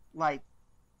 But like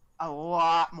a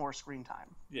lot more screen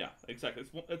time. Yeah, exactly.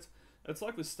 It's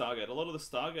like with Stargate. A lot of the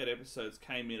Stargate episodes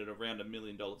came in at around $1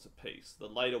 million a piece. The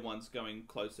later ones going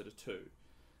closer to $2 million.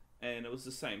 And it was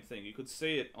the same thing. You could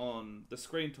see it on the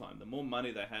screen time. The more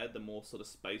money they had, the more sort of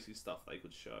spacey stuff they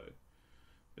could show.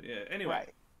 But yeah,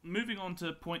 anyway, moving on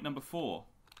to point number 4.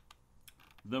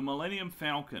 The Millennium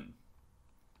Falcon.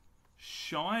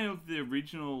 Shy of the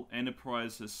original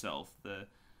Enterprise herself, the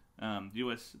original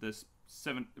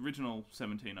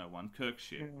 1701 Kirk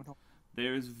ship,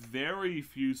 there is very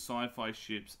few sci-fi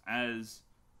ships as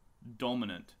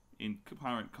dominant in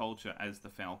current culture as the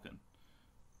Falcon.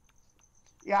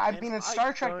 Yeah, I mean, in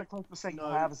Star Trek, the closest thing you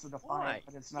have is the Defiant,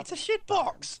 but it's not. It's a shit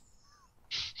box.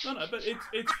 No, but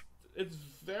it's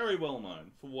very well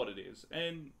known for what it is,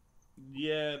 and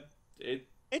yeah,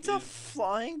 it's a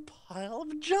flying pile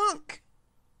of junk.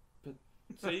 But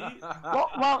see,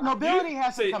 well, Nobility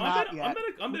hasn't come out yet.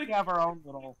 We have our own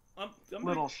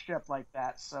little ship like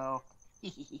that, so.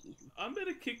 I'm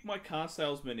gonna kick my car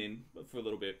salesman in for a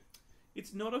little bit.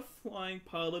 It's not a flying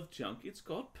pile of junk. It's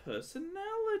got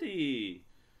personality.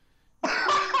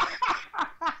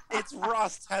 Its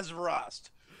rust has rust.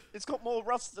 It's got more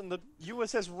rust than the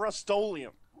USS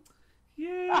Rust-Oleum.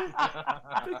 Yeah.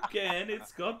 Again,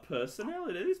 it's got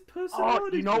personality. It is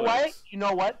personality. You know what? You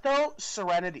know what though?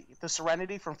 Serenity. The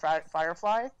Serenity from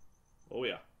Firefly. Oh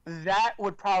yeah. That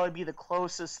would probably be the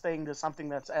closest thing to something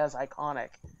that's as iconic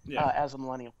as a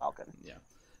Millennium Falcon. Yeah.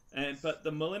 But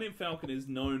the Millennium Falcon is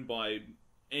known by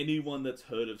anyone that's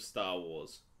heard of Star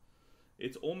Wars.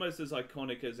 It's almost as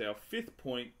iconic as our fifth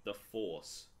point, the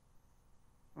Force.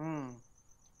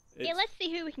 Yeah, let's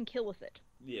see who we can kill with it.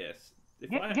 Yes. Give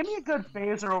me a good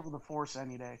phaser over the Force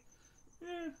any day.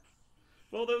 Yeah.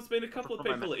 Well, there's been a couple of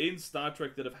people in Star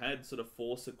Trek that have had sort of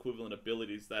Force equivalent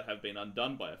abilities that have been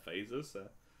undone by a phaser, so...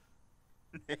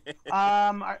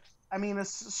 I mean,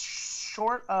 it's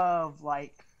short of,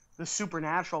 like, the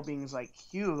supernatural beings like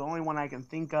Q, the only one I can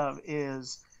think of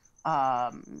is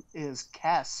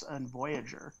Kess and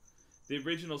Voyager. The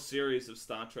original series of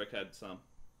Star Trek had some.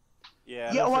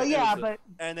 Yeah, but...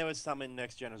 And there was some in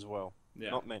Next Gen as well. Yeah.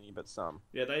 Not many, but some.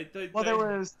 Yeah, there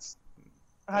was...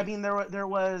 I mean, there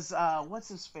was what's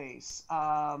his face?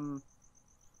 In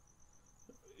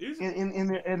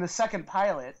the second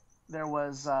pilot, there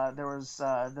was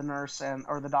the nurse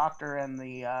or the doctor and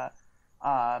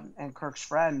and Kirk's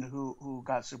friend who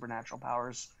got supernatural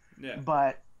powers.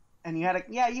 Yeah. And you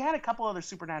had a couple other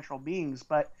supernatural beings,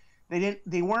 but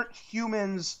they weren't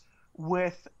humans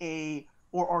with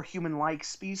or human-like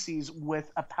species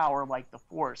with a power like the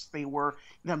Force. They were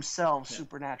themselves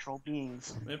supernatural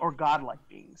beings or godlike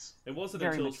beings. It wasn't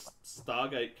until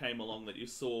Stargate came along that you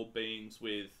saw beings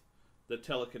with the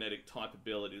telekinetic type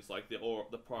abilities, like the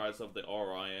priors of the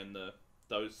Ori and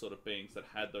those sort of beings that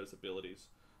had those abilities.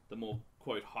 The more,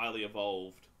 quote, highly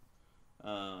evolved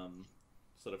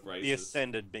sort of races. The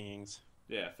ascended beings.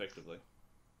 Yeah, effectively.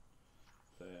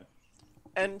 So, yeah.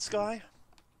 And Sky,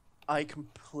 I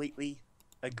completely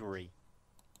agree.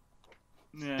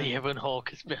 Yeah. The Ebon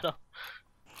Hawk is better.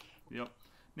 Yep.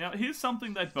 Now, here's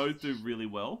something they both do really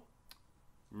well.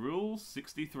 Rule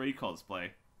 63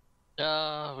 cosplay.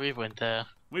 We went there.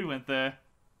 We went there.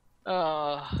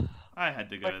 I had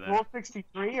to go there. Rule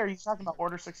 63? Are you talking about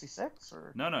Order 66?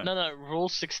 Or? No. No, Rule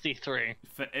 63.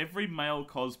 For every male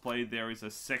cosplay, there is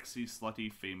a sexy,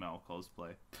 slutty female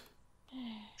cosplay.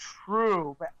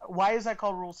 True. But why is that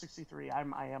called Rule 63?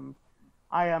 I'm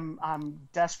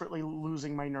desperately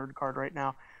losing my nerd card right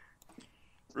now.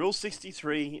 Rule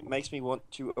 63 makes me want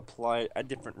to apply a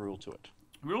different rule to it.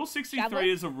 Rule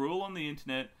 63 is a rule on the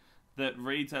internet that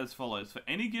reads as follows. For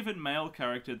any given male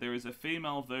character, there is a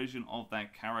female version of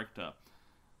that character.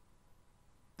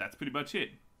 That's pretty much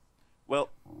it. Well,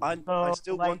 I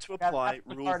still want to apply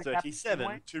Rule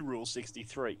 37 to Rule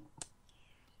 63.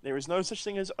 There is no such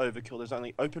thing as overkill. There's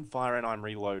only open fire and I'm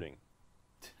reloading.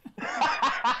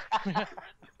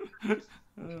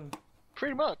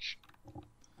 Pretty much.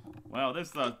 Wow,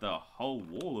 there's the whole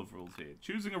wall of rules here.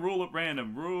 Choosing a rule at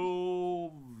random.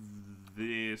 Rule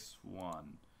this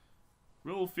one.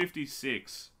 Rule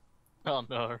 56. Oh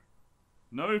no.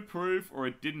 No proof or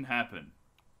it didn't happen.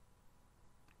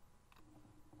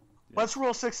 What's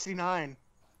Rule 69?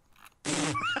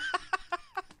 It's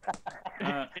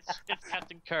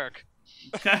Captain Kirk.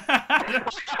 It's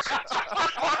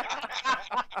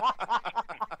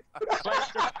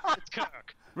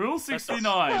Kirk. Rule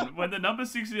 69. When the number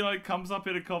 69 comes up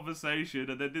in a conversation,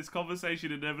 and then this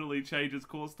conversation inevitably changes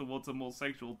course towards a more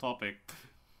sexual topic.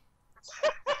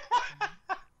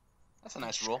 That's a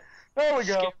nice rule. There we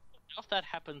go. Enough that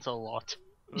happens a lot.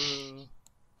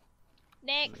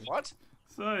 Next. What?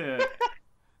 So, yeah.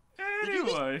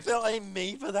 Anyway. Did you blame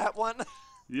me for that one?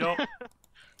 Yup.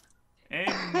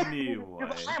 Anyway.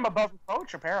 I'm above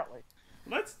reproach, apparently.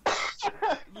 Let's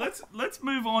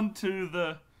move on to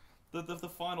the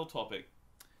final topic.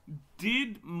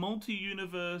 Did multi-story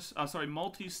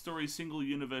single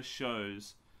universe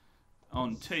shows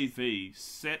on TV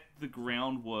set the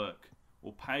groundwork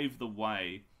or pave the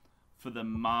way for the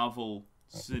Marvel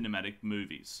cinematic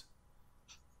movies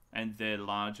and their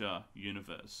larger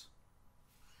universe?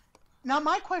 Now,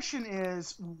 my question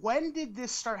is, when did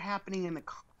this start happening in the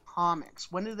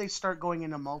comics? When did they start going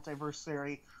into multiverse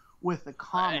theory with the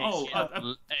comics?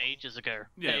 Ages ago.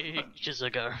 Yeah, ages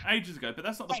ago. Ages ago, but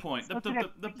that's not the point.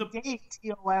 The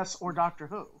TOS or Doctor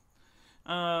Who?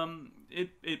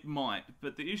 It might,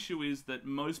 but the issue is that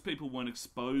most people weren't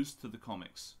exposed to the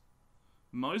comics.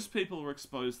 Most people were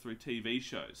exposed through TV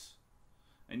shows,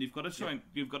 and you've got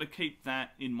to keep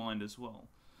that in mind as well.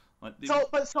 Like So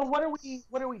what are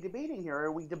we debating here?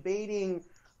 Are we debating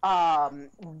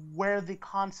where the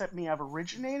concept may have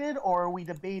originated, or are we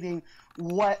debating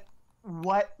what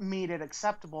made it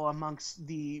acceptable amongst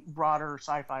the broader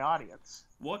sci-fi audience?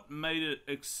 What made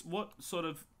it? What sort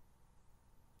of?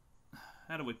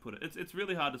 How do we put it? It's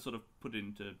really hard to sort of put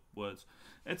into words.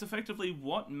 It's effectively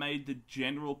what made the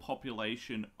general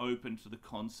population open to the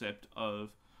concept of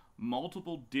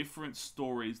multiple different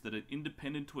stories that are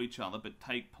independent to each other but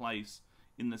take place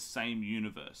in the same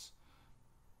universe.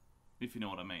 If you know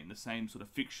what I mean, the same sort of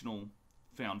fictional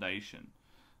foundation.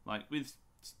 Like with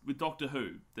Doctor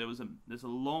Who, there's a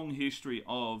long history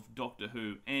of Doctor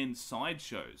Who and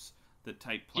sideshows that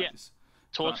take place. Yeah.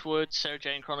 Torchwood, Sarah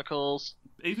Jane Chronicles.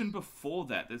 Even before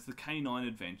that, there's the K9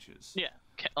 Adventures. Yeah.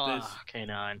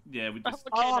 K9. Yeah, we just...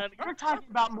 you're talking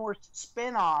about more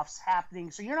spin-offs happening,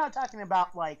 so you're not talking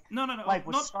about like like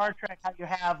with Star Trek, how you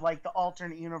have like the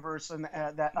alternate universe and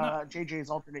JJ's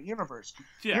alternate universe.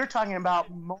 Yeah. You're talking about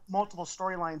multiple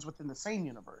storylines within the same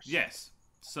universe. Yes.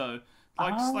 So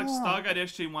like Stargate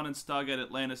SG-1 and Stargate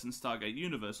Atlantis and Stargate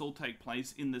Universe all take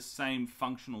place in the same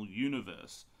functional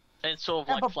universe. And sort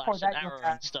of like Flash and Arrow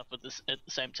and stuff at the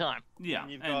same time. Yeah.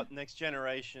 And you've got Next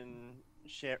Generation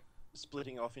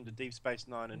splitting off into Deep Space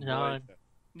Nine and Voyager.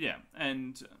 Yeah,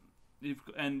 and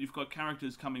you've got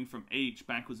characters coming from each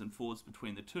backwards and forwards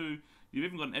between the two. You've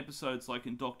even got episodes like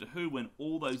in Doctor Who when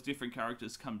all those different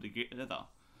characters come together.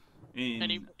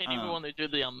 And even when they do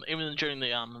even during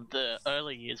the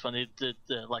early years when they did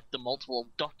the multiple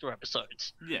Doctor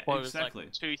episodes. Yeah, exactly. It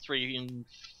was like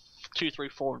 2, 3,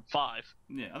 4, and 5.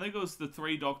 Yeah, I think it was the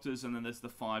 3 Doctors and then there's the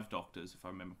 5 Doctors, if I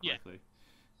remember correctly. Yeah.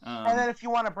 And then if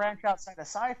you want to branch outside of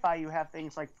sci-fi, you have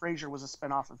things like Frasier was a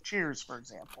spin-off of Cheers, for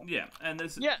example. Yeah, and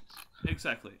there's... Yeah.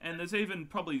 Exactly. And there's even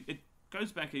probably... It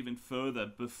goes back even further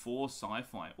before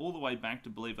Sci-Fi, all the way back to,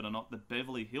 believe it or not, the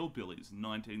Beverly Hillbillies in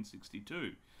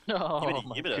 1962. Oh,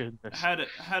 my goodness.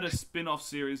 Had a spin-off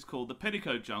series called The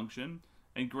Petticoat Junction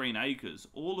and Green Acres,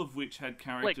 all of which had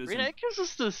characters... Wait, Green Acres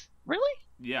is this... Really?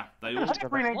 Yeah, they all...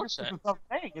 Green Acres is the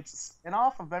thing. It's a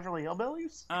spin-off of Beverly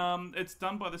Hillbillies? It's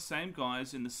done by the same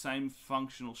guys in the same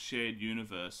functional shared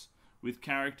universe, with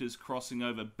characters crossing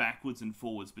over backwards and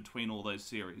forwards between all those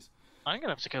series. I'm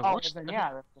gonna have to go watch them.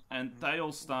 Yeah. And they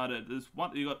all started... There's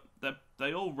one... You got that.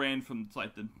 They all ran from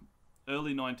like the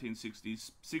early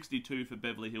 1960s, 62 for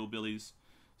Beverly Hillbillies,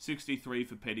 63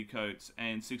 for Petticoats,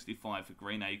 and 65 for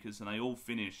Green Acres, and they all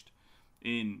finished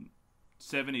in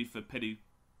 70 for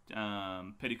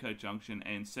Petticoat Junction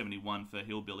and 71 for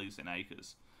Hillbillies and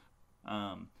Acres.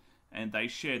 And they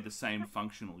shared the same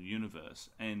functional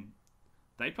universe, and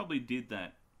they probably did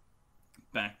that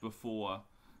back before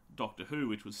Doctor Who,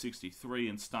 which was 63,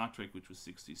 and Star Trek, which was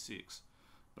 66.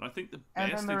 But I think the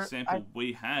best example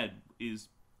we had is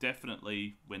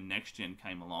definitely when Next Gen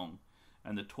came along,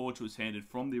 and the torch was handed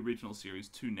from the original series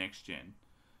to Next Gen,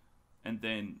 and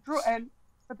then... True,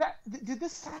 but did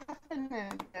this happen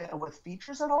with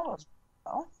features at all as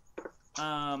well?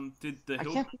 Did the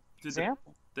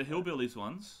Hillbillies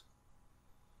ones?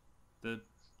 The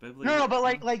Beverly... No, but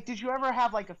like, did you ever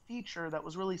have like a feature that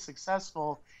was really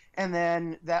successful, and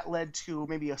then that led to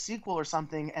maybe a sequel or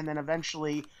something, and then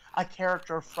eventually a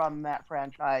character from that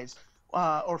franchise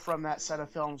or from that set of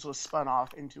films was spun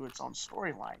off into its own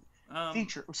storyline?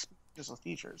 Features.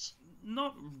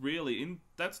 Not really.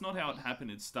 That's not how it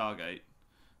happened in Stargate.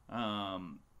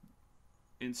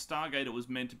 In Stargate, it was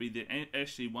meant to be the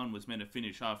SG-1 was meant to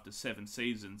finish after 7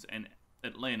 seasons, and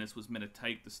Atlantis was meant to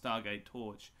take the Stargate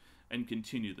torch and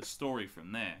continue the story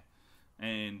from there.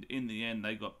 And in the end,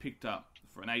 they got picked up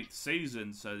for an 8th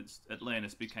season, so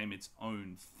Atlantis became its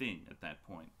own thing at that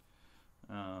point.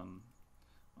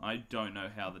 I don't know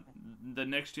how the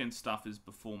Next Gen stuff is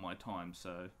before my time,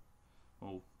 so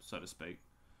to speak.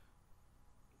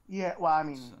 Yeah, well, I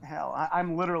mean, hell,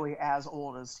 I'm literally as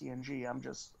old as TNG. I'm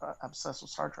just obsessed with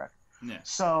Star Trek. Yeah.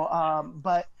 So,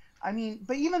 but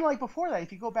even like before that,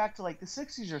 if you go back to like the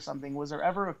 60s or something, was there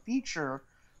ever a feature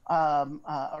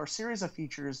or series of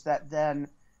features that then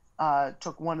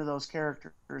took one of those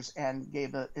characters and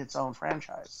gave it its own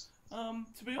franchise? To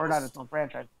be honest, or not its own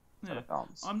franchise. Set of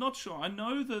films. I'm not sure. I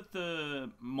know that the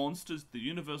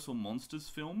Universal Monsters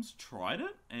films tried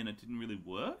it and it didn't really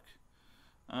work.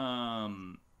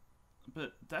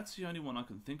 But that's the only one I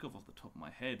can think of off the top of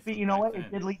my head. But you know what?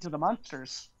 It did lead to the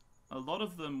Monsters. A lot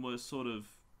of them were sort of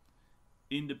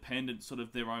independent, sort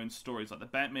of their own stories. Like the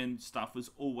Batman stuff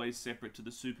was always separate to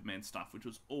the Superman stuff, which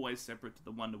was always separate to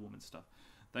the Wonder Woman stuff.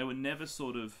 They were never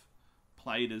sort of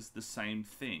played as the same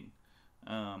thing.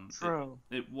 True.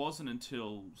 It wasn't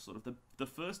until sort of the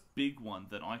first big one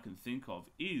that I can think of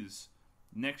is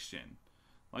Next Gen.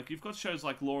 Like, you've got shows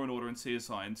like Law and Order and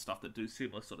CSI and stuff that do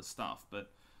similar sort of stuff,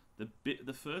 but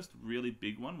The first really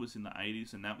big one was in the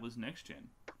 80s, and that was Next Gen.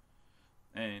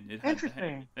 And it had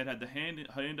the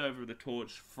hand over the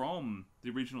torch from the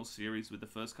original series with the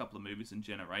first couple of movies and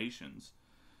Generations,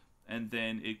 and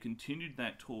then it continued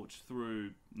that torch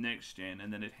through Next Gen,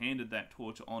 and then it handed that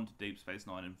torch on to Deep Space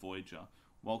Nine and Voyager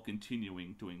while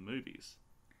continuing doing movies.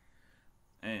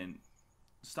 And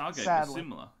Stargate was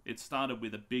similar. It started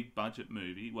with a big budget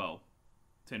movie, well,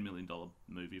 $10 million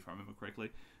movie if I remember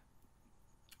correctly.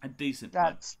 A decent.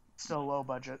 That's still low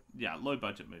budget. Yeah, low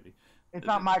budget movie. It's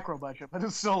not micro budget, but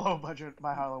it's still low budget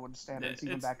by Hollywood standards,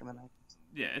 even back in the 90s.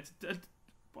 Yeah,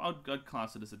 I'd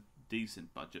class it as a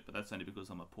decent budget, but that's only because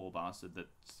I'm a poor bastard that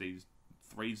sees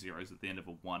 3 zeros at the end of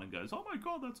a 1 and goes, "Oh my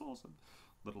god, that's awesome,"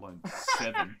 let alone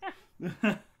 7.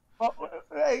 Well,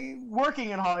 working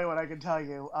in Hollywood, I can tell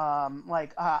you,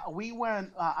 we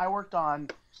went. I worked on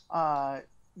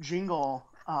Jingle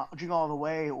All the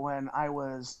Way when I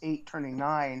was 8, turning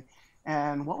 9.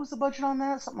 And what was the budget on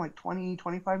that? Something like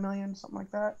 25 million, something like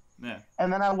that. Yeah.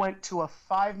 And then I went to a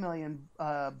 $5 million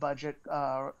budget,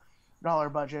 Run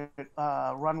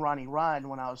Ronnie Run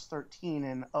when I was 13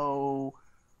 in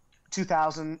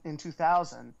 2000.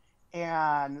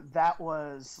 And that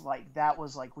was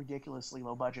ridiculously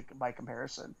low budget by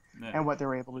comparison, and what they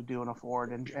were able to do and afford,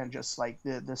 and just like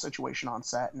the situation on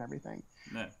set and everything.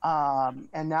 Yeah.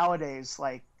 And nowadays,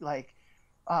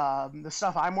 the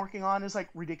stuff I'm working on is like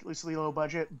ridiculously low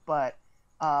budget, but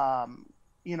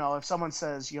if someone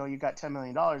says, you got $10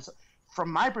 million,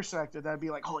 from my perspective, that'd be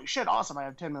like, holy shit, awesome, I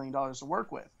have $10 million to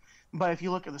work with. But if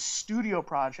you look at the studio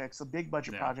projects, the big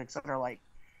budget projects that are like,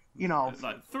 have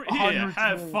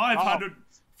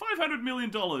 $500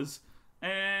 million,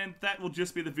 and that will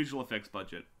just be the visual effects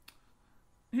budget.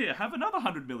 Here, have another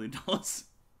 $100 million.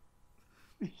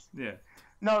 Yeah.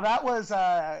 No, that was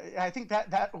I think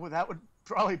that would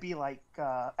probably be like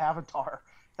Avatar.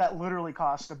 That literally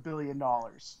cost $1 billion.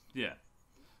 Yeah.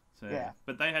 So, yeah.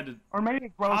 But they had to... Or maybe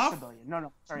it grossed $1 billion.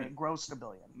 No, sorry, it grossed $1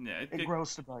 billion. Yeah. It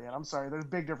grossed $1 billion. I'm sorry, there's a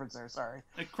big difference there, sorry.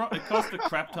 It cost a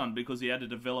crap ton because he had to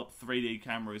develop 3D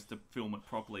cameras to film it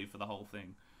properly for the whole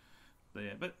thing.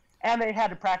 And they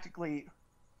had to practically...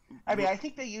 I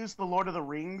think they used the Lord of the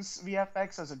Rings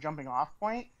VFX as a jumping off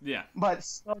point. Yeah. But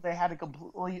still, they had to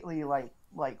completely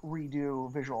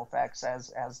redo visual effects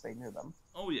as they knew them.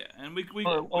 Oh yeah, and we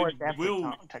will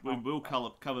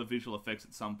cover visual effects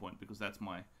at some point because that's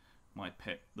my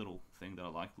pet little thing that I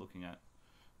like looking at.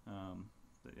 Yeah.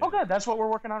 Oh good, that's what we're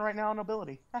working on right now on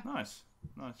Nobility. Nice.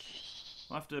 I'll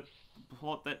have to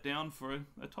plot that down for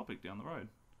a topic down the road.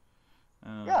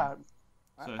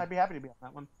 I'd be happy to be on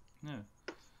that one. Yeah.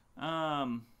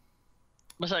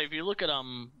 So if you look at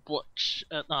what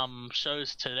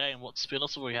shows today and what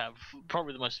spin-offs we have,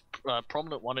 probably the most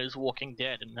prominent one is Walking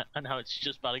Dead, and how it's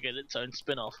just about to get its own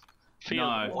spin-off.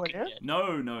 No.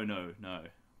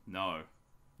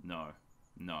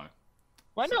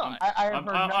 Why not? I have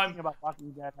heard nothing about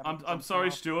Walking Dead. I'm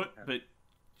sorry, Stuart, but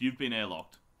you've been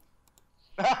airlocked.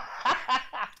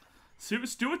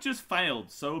 Stuart just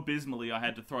failed so abysmally I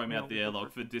had to throw him out the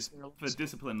airlock for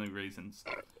disciplinary reasons.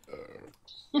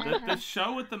 The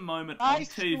show at the moment on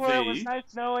TV... Stuart, it was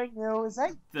nice knowing you. Is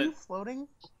that you floating?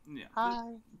 Yeah.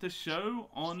 Hi. The show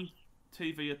on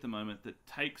TV at the moment that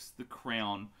takes the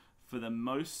crown for the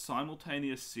most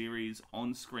simultaneous series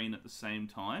on screen at the same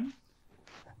time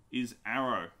is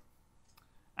Arrow.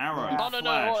 Yeah. Oh, no,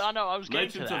 I know, I was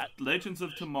getting to that. Legends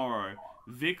of Tomorrow,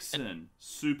 Vixen,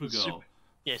 Supergirl.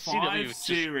 Yeah, 5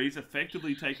 series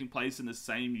effectively taking place in the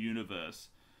same universe.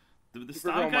 The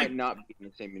Supergirl might not be in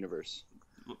the same universe.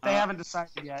 They haven't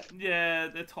decided yet. Yeah,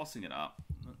 they're tossing it up.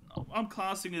 I'm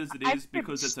classing it as it is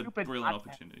because it's a brilliant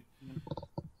opportunity.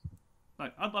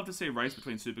 Like, I'd love to see a race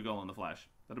between Supergirl and the Flash.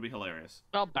 That'd be hilarious.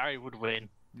 Oh, Barry would win.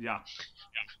 Yeah.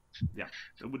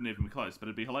 It wouldn't even be close, but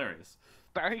it'd be hilarious.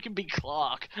 Barry can be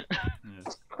Clark.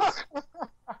 Yeah.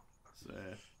 So,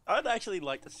 I'd actually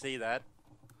like to see that.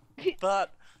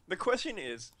 But the question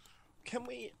is, can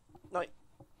we,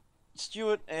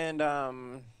 Stuart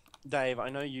and Dave, I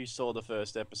know you saw the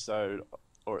first episode,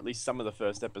 or at least some of the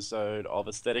first episode of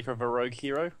Aesthetic of a Rogue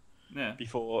Hero. Yeah.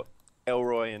 Before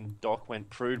Elroy and Doc went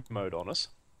prude mode on us.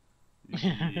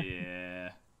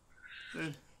 Yeah.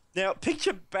 Now,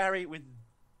 picture Barry with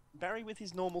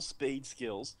his normal speed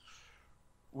skills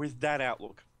with that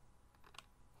outlook.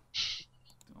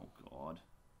 Oh, God.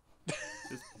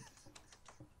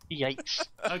 Yikes.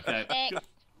 Okay.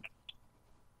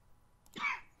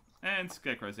 And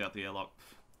Scarecrow's out the airlock.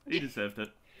 He deserved it.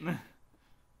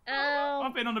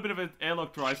 I've been on a bit of an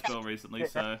airlock dry spell recently,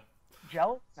 so...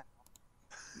 Jealous?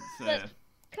 But,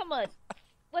 come on.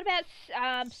 What about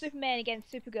Superman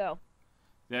against Supergirl?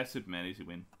 Yeah, Superman, easy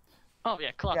win. Oh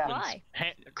yeah, Clark Yeah.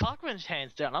 wins. Clark wins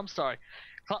hands down. I'm sorry,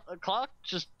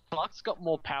 Clark's got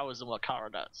more powers than what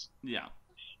Kara does. Yeah.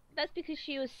 That's because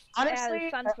she was out of Honestly, the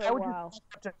sun for I a would while. just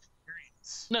have to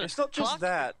experience. No, It's not just Clark,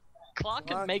 that. Clark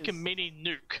can Clark make a is- mini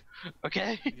nuke.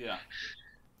 Okay. Yeah.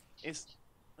 It's.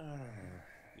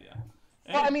 Yeah.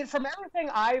 Well, I mean, from everything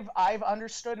I've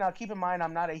understood. Now, keep in mind,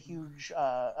 I'm not a huge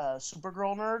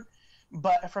Supergirl nerd,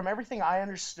 but from everything I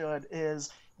understood, is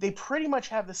they pretty much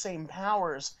have the same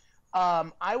powers.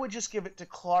 I would just give it to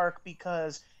Clark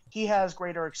because he has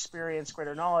greater experience,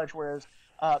 greater knowledge, whereas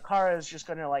Kara is just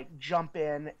going to like jump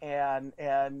in and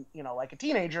like a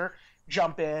teenager,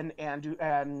 jump in and do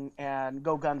and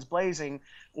go guns blazing,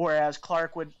 whereas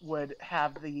Clark would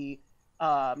have the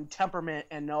temperament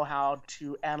and know how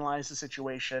to analyze the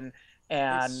situation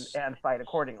and fight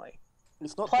accordingly.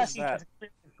 It's not Plus, just he that. has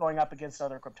experience going up against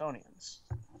other Kryptonians.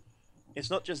 It's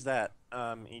not just that,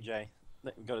 EJ,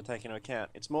 that we've got to take into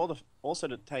account. It's more also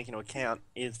to take into account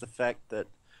is the fact that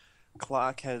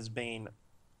Clark has been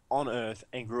on Earth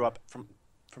and grew up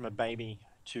from a baby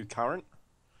to current.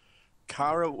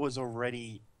 Kara was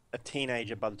already a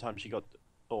teenager by the time she got,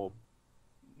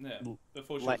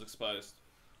 before she was exposed.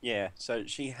 Yeah, so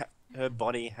her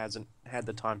body hasn't had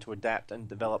the time to adapt and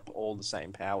develop all the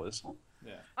same powers.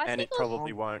 Yeah, and it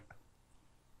probably won't.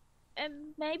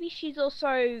 And maybe she's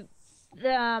also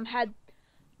had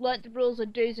learnt the rules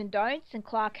of do's and don'ts, and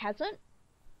Clark hasn't.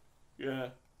 Yeah.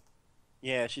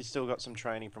 Yeah, she's still got some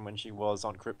training from when she was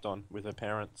on Krypton with her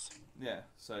parents. Yeah,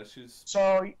 so she's. So.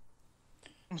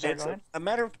 I'm sorry, It's go ahead. a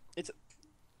matter of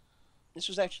This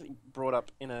was actually brought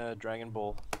up in a Dragon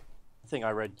Ball thing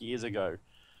I read years ago.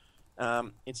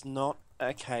 It's not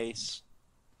a case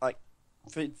like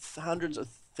for hundreds of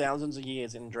thousands of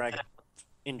years in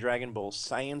Dragon Ball,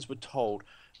 Saiyans were told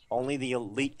only the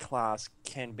elite class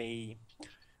can be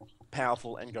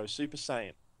powerful and go Super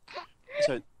Saiyan.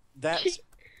 So that's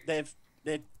they've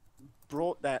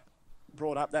brought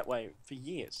up that way for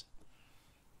years.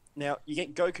 Now you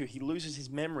get Goku, he loses his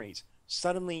memories.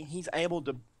 Suddenly he's able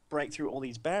to break through all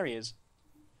these barriers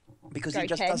because he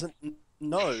just doesn't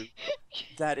know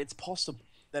that it's possible,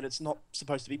 that it's not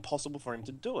supposed to be possible for him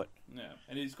to do it. Yeah,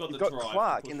 and he's got You've the got drive.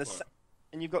 Clark to push in the for it.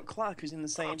 and you've got Clark who's in the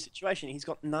same situation. He's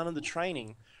got none of the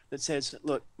training that says,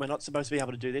 look, we're not supposed to be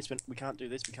able to do this, we can't do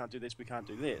this, we can't do this, we can't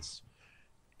do this.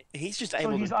 He's just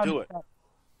able to do it.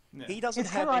 Yeah. He doesn't It's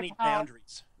have kinda any like how-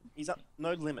 boundaries. He's up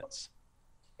no limits.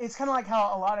 It's kind of like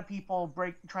how a lot of people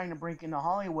trying to break into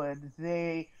Hollywood.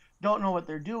 They don't know what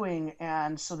they're doing,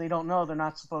 and so they don't know they're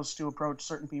not supposed to approach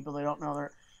certain people. They don't know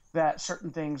that certain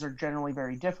things are generally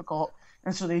very difficult,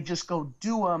 and so they just go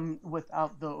do them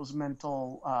without those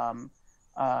mental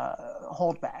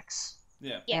holdbacks.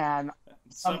 Yeah. And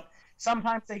So,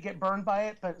 sometimes they get burned by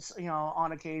it, but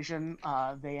on occasion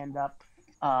they end up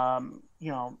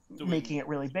making it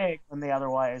really big when they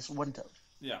otherwise wouldn't have.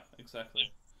 yeah,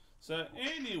 exactly. So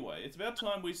anyway, it's about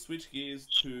time we switch gears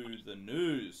to the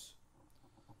news.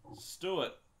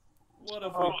 Stuart, what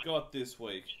have we got this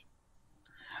week?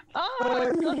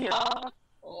 Oh,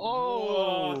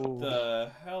 What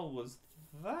the hell was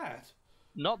that?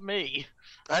 Not me.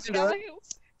 I didn't do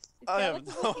it. I have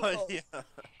no idea.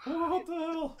 What the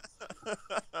hell?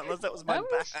 Unless that was my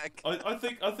back. I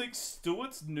think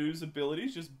Stuart's news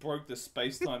abilities just broke the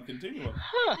space-time continuum.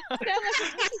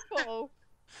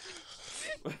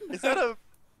 Is that a...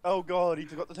 Oh god, he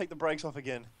forgot to take the brakes off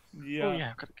again. Yeah. Oh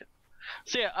yeah, gotta get.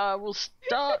 So yeah, we'll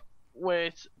start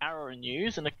with Arrow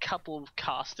news and a couple of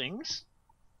castings.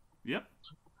 Yep.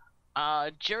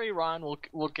 Jerry Ryan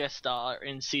will guest star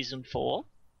in season 4.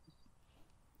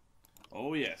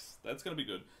 Oh yes, that's gonna be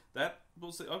good.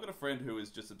 We'll see. I've got a friend who is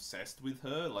just obsessed with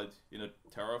her, like in a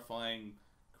terrifying,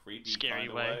 creepy Scary kind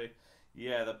of way. way.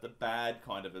 Yeah, the bad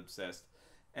kind of obsessed.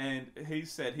 And he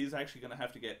said he's actually going to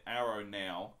have to get Arrow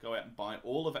now, go out and buy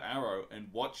all of Arrow and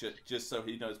watch it just so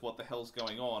he knows what the hell's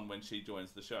going on when she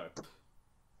joins the show.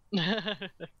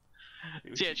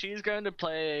 So yeah, she's going to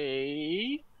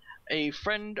play a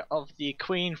friend of the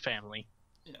Queen family.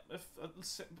 Yeah,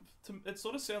 it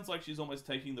sort of sounds like she's almost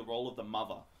taking the role of the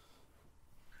mother.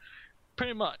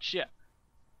 Pretty much, yeah.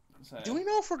 So, Do we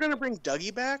know if we're going to bring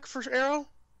Dougie back for Arrow?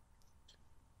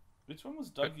 which one was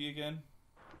Dougie again?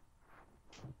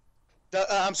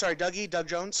 I'm sorry, Doug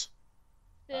Jones?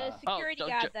 The security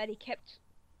guard that he kept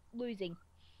losing.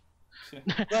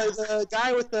 The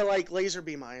guy with the laser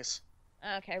beam eyes.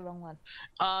 Okay, wrong one.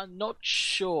 Not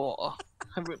sure.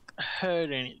 Haven't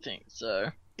heard anything, so.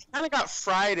 He kind of got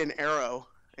fried in Arrow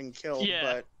and killed,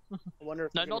 Yeah. but I wonder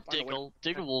if No, they're gonna not find a way- Diggle.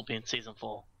 Diggle will be in season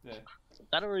 4. Yeah.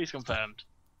 That already is confirmed.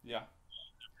 Yeah.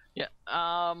 Yeah.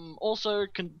 Also,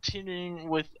 continuing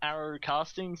with Arrow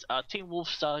castings, Teen Wolf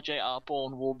star J.R.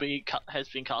 Bourne has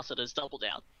been casted as Double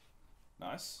Down.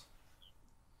 Nice.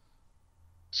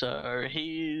 So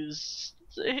he's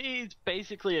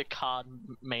basically a card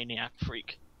maniac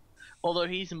freak. Although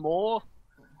he's more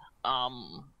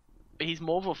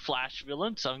of a Flash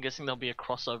villain, so I'm guessing there'll be a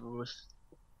crossover with.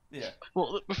 Yeah.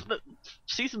 Well,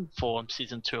 season 4 and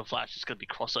season 2 of Flash is going to be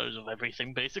crossovers of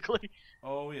everything, basically.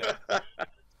 Oh yeah.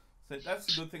 So that's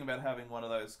the good thing about having one of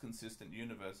those consistent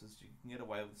universes. You can get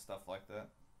away with stuff like that.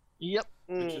 Yep.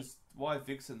 Which is why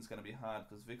Vixen's going to be hard,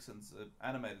 because Vixen's an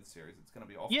animated series. It's going to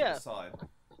be off to the side.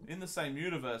 In the same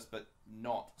universe, but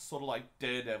not. Sort of like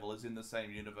Daredevil is in the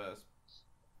same universe,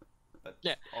 but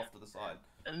off to the side.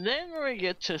 And then we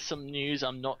get to some news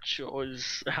I'm not sure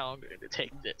is how I'm going to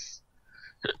take this.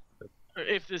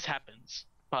 If this happens,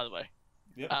 by the way.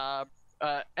 Yep.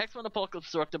 X-Men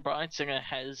Apocalypse director Bryan Singer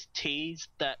has teased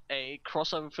that a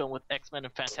crossover film with X-Men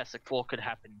and Fantastic Four could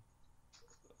happen.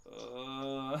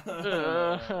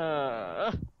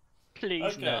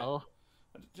 Please no.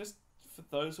 Just for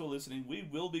those who are listening, we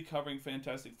will be covering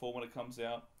Fantastic Four when it comes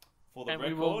out. For the and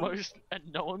record, and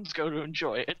no one's going to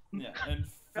enjoy it. Yeah, and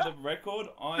for the record,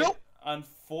 I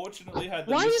unfortunately had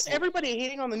the Why is everybody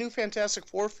hating on the new Fantastic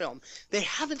Four film? They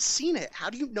haven't seen it. How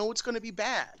do you know it's going to be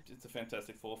bad? It's a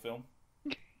Fantastic Four film.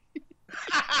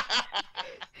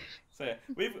 So yeah,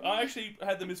 I actually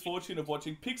had the misfortune of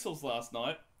watching Pixels last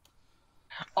night.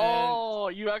 Oh,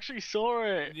 you actually saw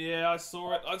it? Yeah, I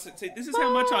saw it. See, this is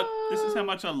how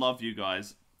much I love you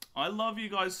guys. I love you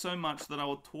guys so much that I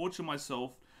will torture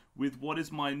myself with what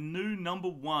is my new number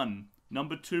 1,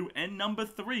 number 2, and number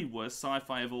 3 worst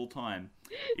sci-fi of all time.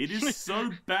 It is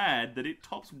so bad that it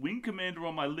tops Wing Commander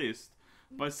on my list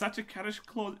by such a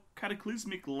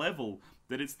cataclysmic level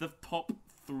that it's the top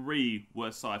 3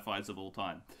 worst sci-fis of all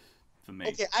time for me.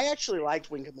 Okay, I actually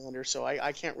liked Wing Commander, so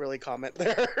I can't really comment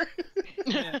there.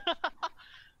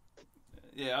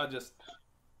 Yeah,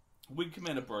 Wing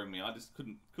Commander broke me. I just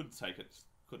couldn't take it.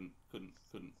 Couldn't.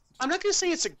 I'm not gonna say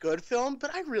it's a good film,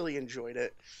 but I really enjoyed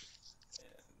it.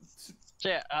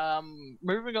 Yeah.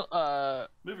 Moving on.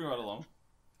 Moving right along.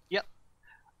 Yep.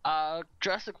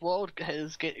 Jurassic World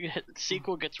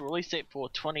sequel gets release date for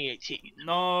 2018.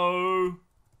 No.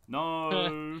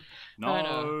 I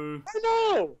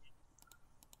know.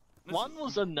 One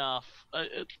was enough.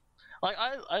 I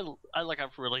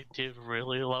really did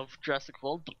love Jurassic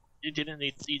World, but you don't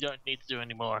need to do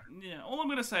any more. Yeah, all I'm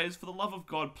gonna say is, for the love of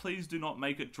God, please do not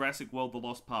make it Jurassic World: The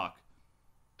Lost Park.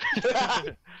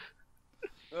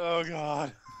 Oh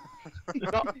God.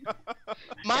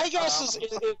 My guess is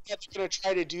it's going to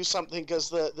try to do something because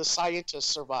the scientist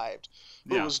survived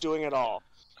who was doing it all.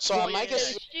 So my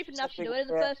guess is stupid enough to do it in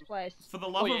the first place. For the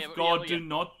love of God, do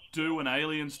not do an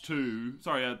Aliens 2,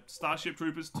 a Starship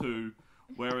Troopers 2,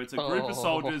 where it's a group of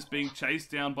soldiers being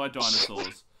chased down by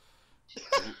dinosaurs.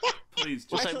 Please,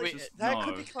 just that no.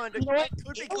 could be kind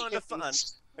of fun.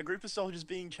 A group of soldiers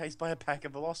being chased by a pack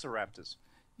of velociraptors.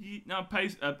 No,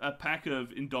 a pack of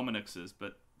Indominixes,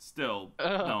 but still,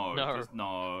 no. Just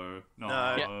no.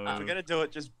 If we're gonna do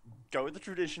it, just go with the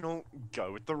traditional.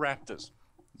 Go with the raptors.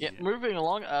 Yeah, moving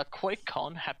along,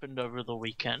 QuakeCon happened over the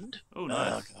weekend. Oh,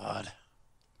 nice. Oh, God.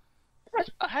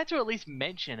 I had to at least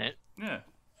mention it. Yeah.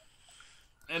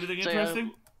 Anything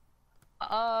interesting?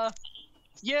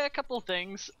 Yeah, a couple of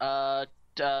things.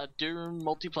 Doom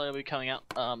multiplayer will be coming out.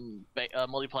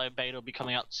 Multiplayer beta will be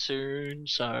coming out soon,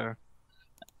 so...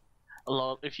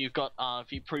 if you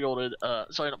pre-ordered,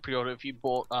 if you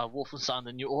bought Wolfenstein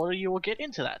the New Order, you will get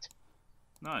into that.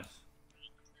 Nice.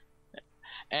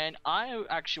 And I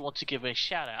actually want to give a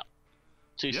shout out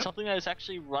to something that is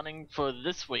actually running for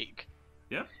this week.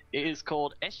 Yep. It is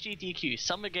called SGDQ,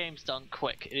 Summer Games Done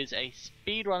Quick. It is a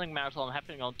speedrunning marathon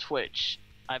happening on Twitch.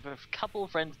 I have a couple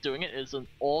of friends doing it. It's an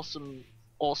awesome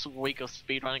week of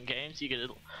speedrunning games. You get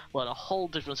to learn a whole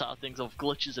different side of things, of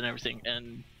glitches and everything,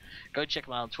 and go check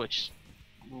them out on Twitch.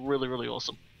 Really, really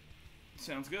awesome.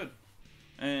 Sounds good.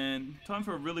 And time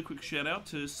for a really quick shout out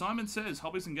to Simon Says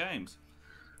Hobbies and Games,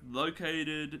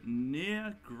 located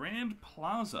near Grand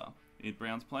Plaza in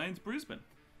Browns Plains, Brisbane.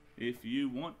 If you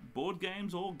want board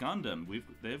games or Gundam,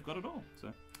 they've got it all.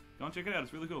 So go and check it out.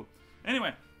 It's really cool.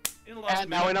 Anyway, in the last minute,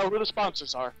 now we know who the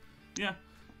sponsors are. Yeah.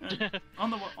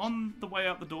 On the way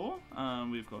out the door,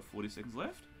 we've got 40 seconds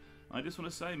left. I just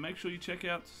want to say, make sure you check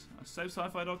out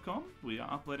SaveSyFy.com. We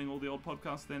are uploading all the old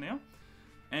podcasts there now.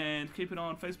 And keep an eye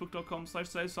on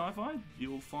Facebook.com/SaveSyFy.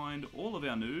 You'll find all of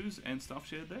our news and stuff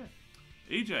shared there.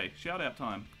 EJ, shout out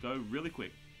time. Go really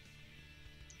quick.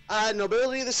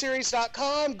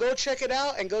 nobilityoftheseries.com. Go check it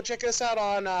out, and go check us out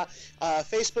on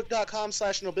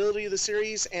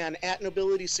facebook.com/nobilityoftheseries and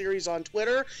 @nobilityseries on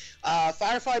Twitter.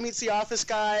 Firefly meets the Office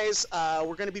guys.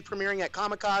 We're going to be premiering at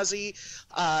Kamikaze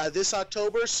this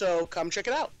October, so come check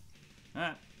it out.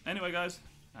 Alright. Anyway, guys,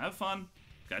 have fun.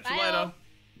 Catch you Bye later. all.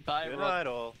 Bye, Good everyone. night,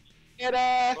 all.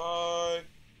 Bye. Bye.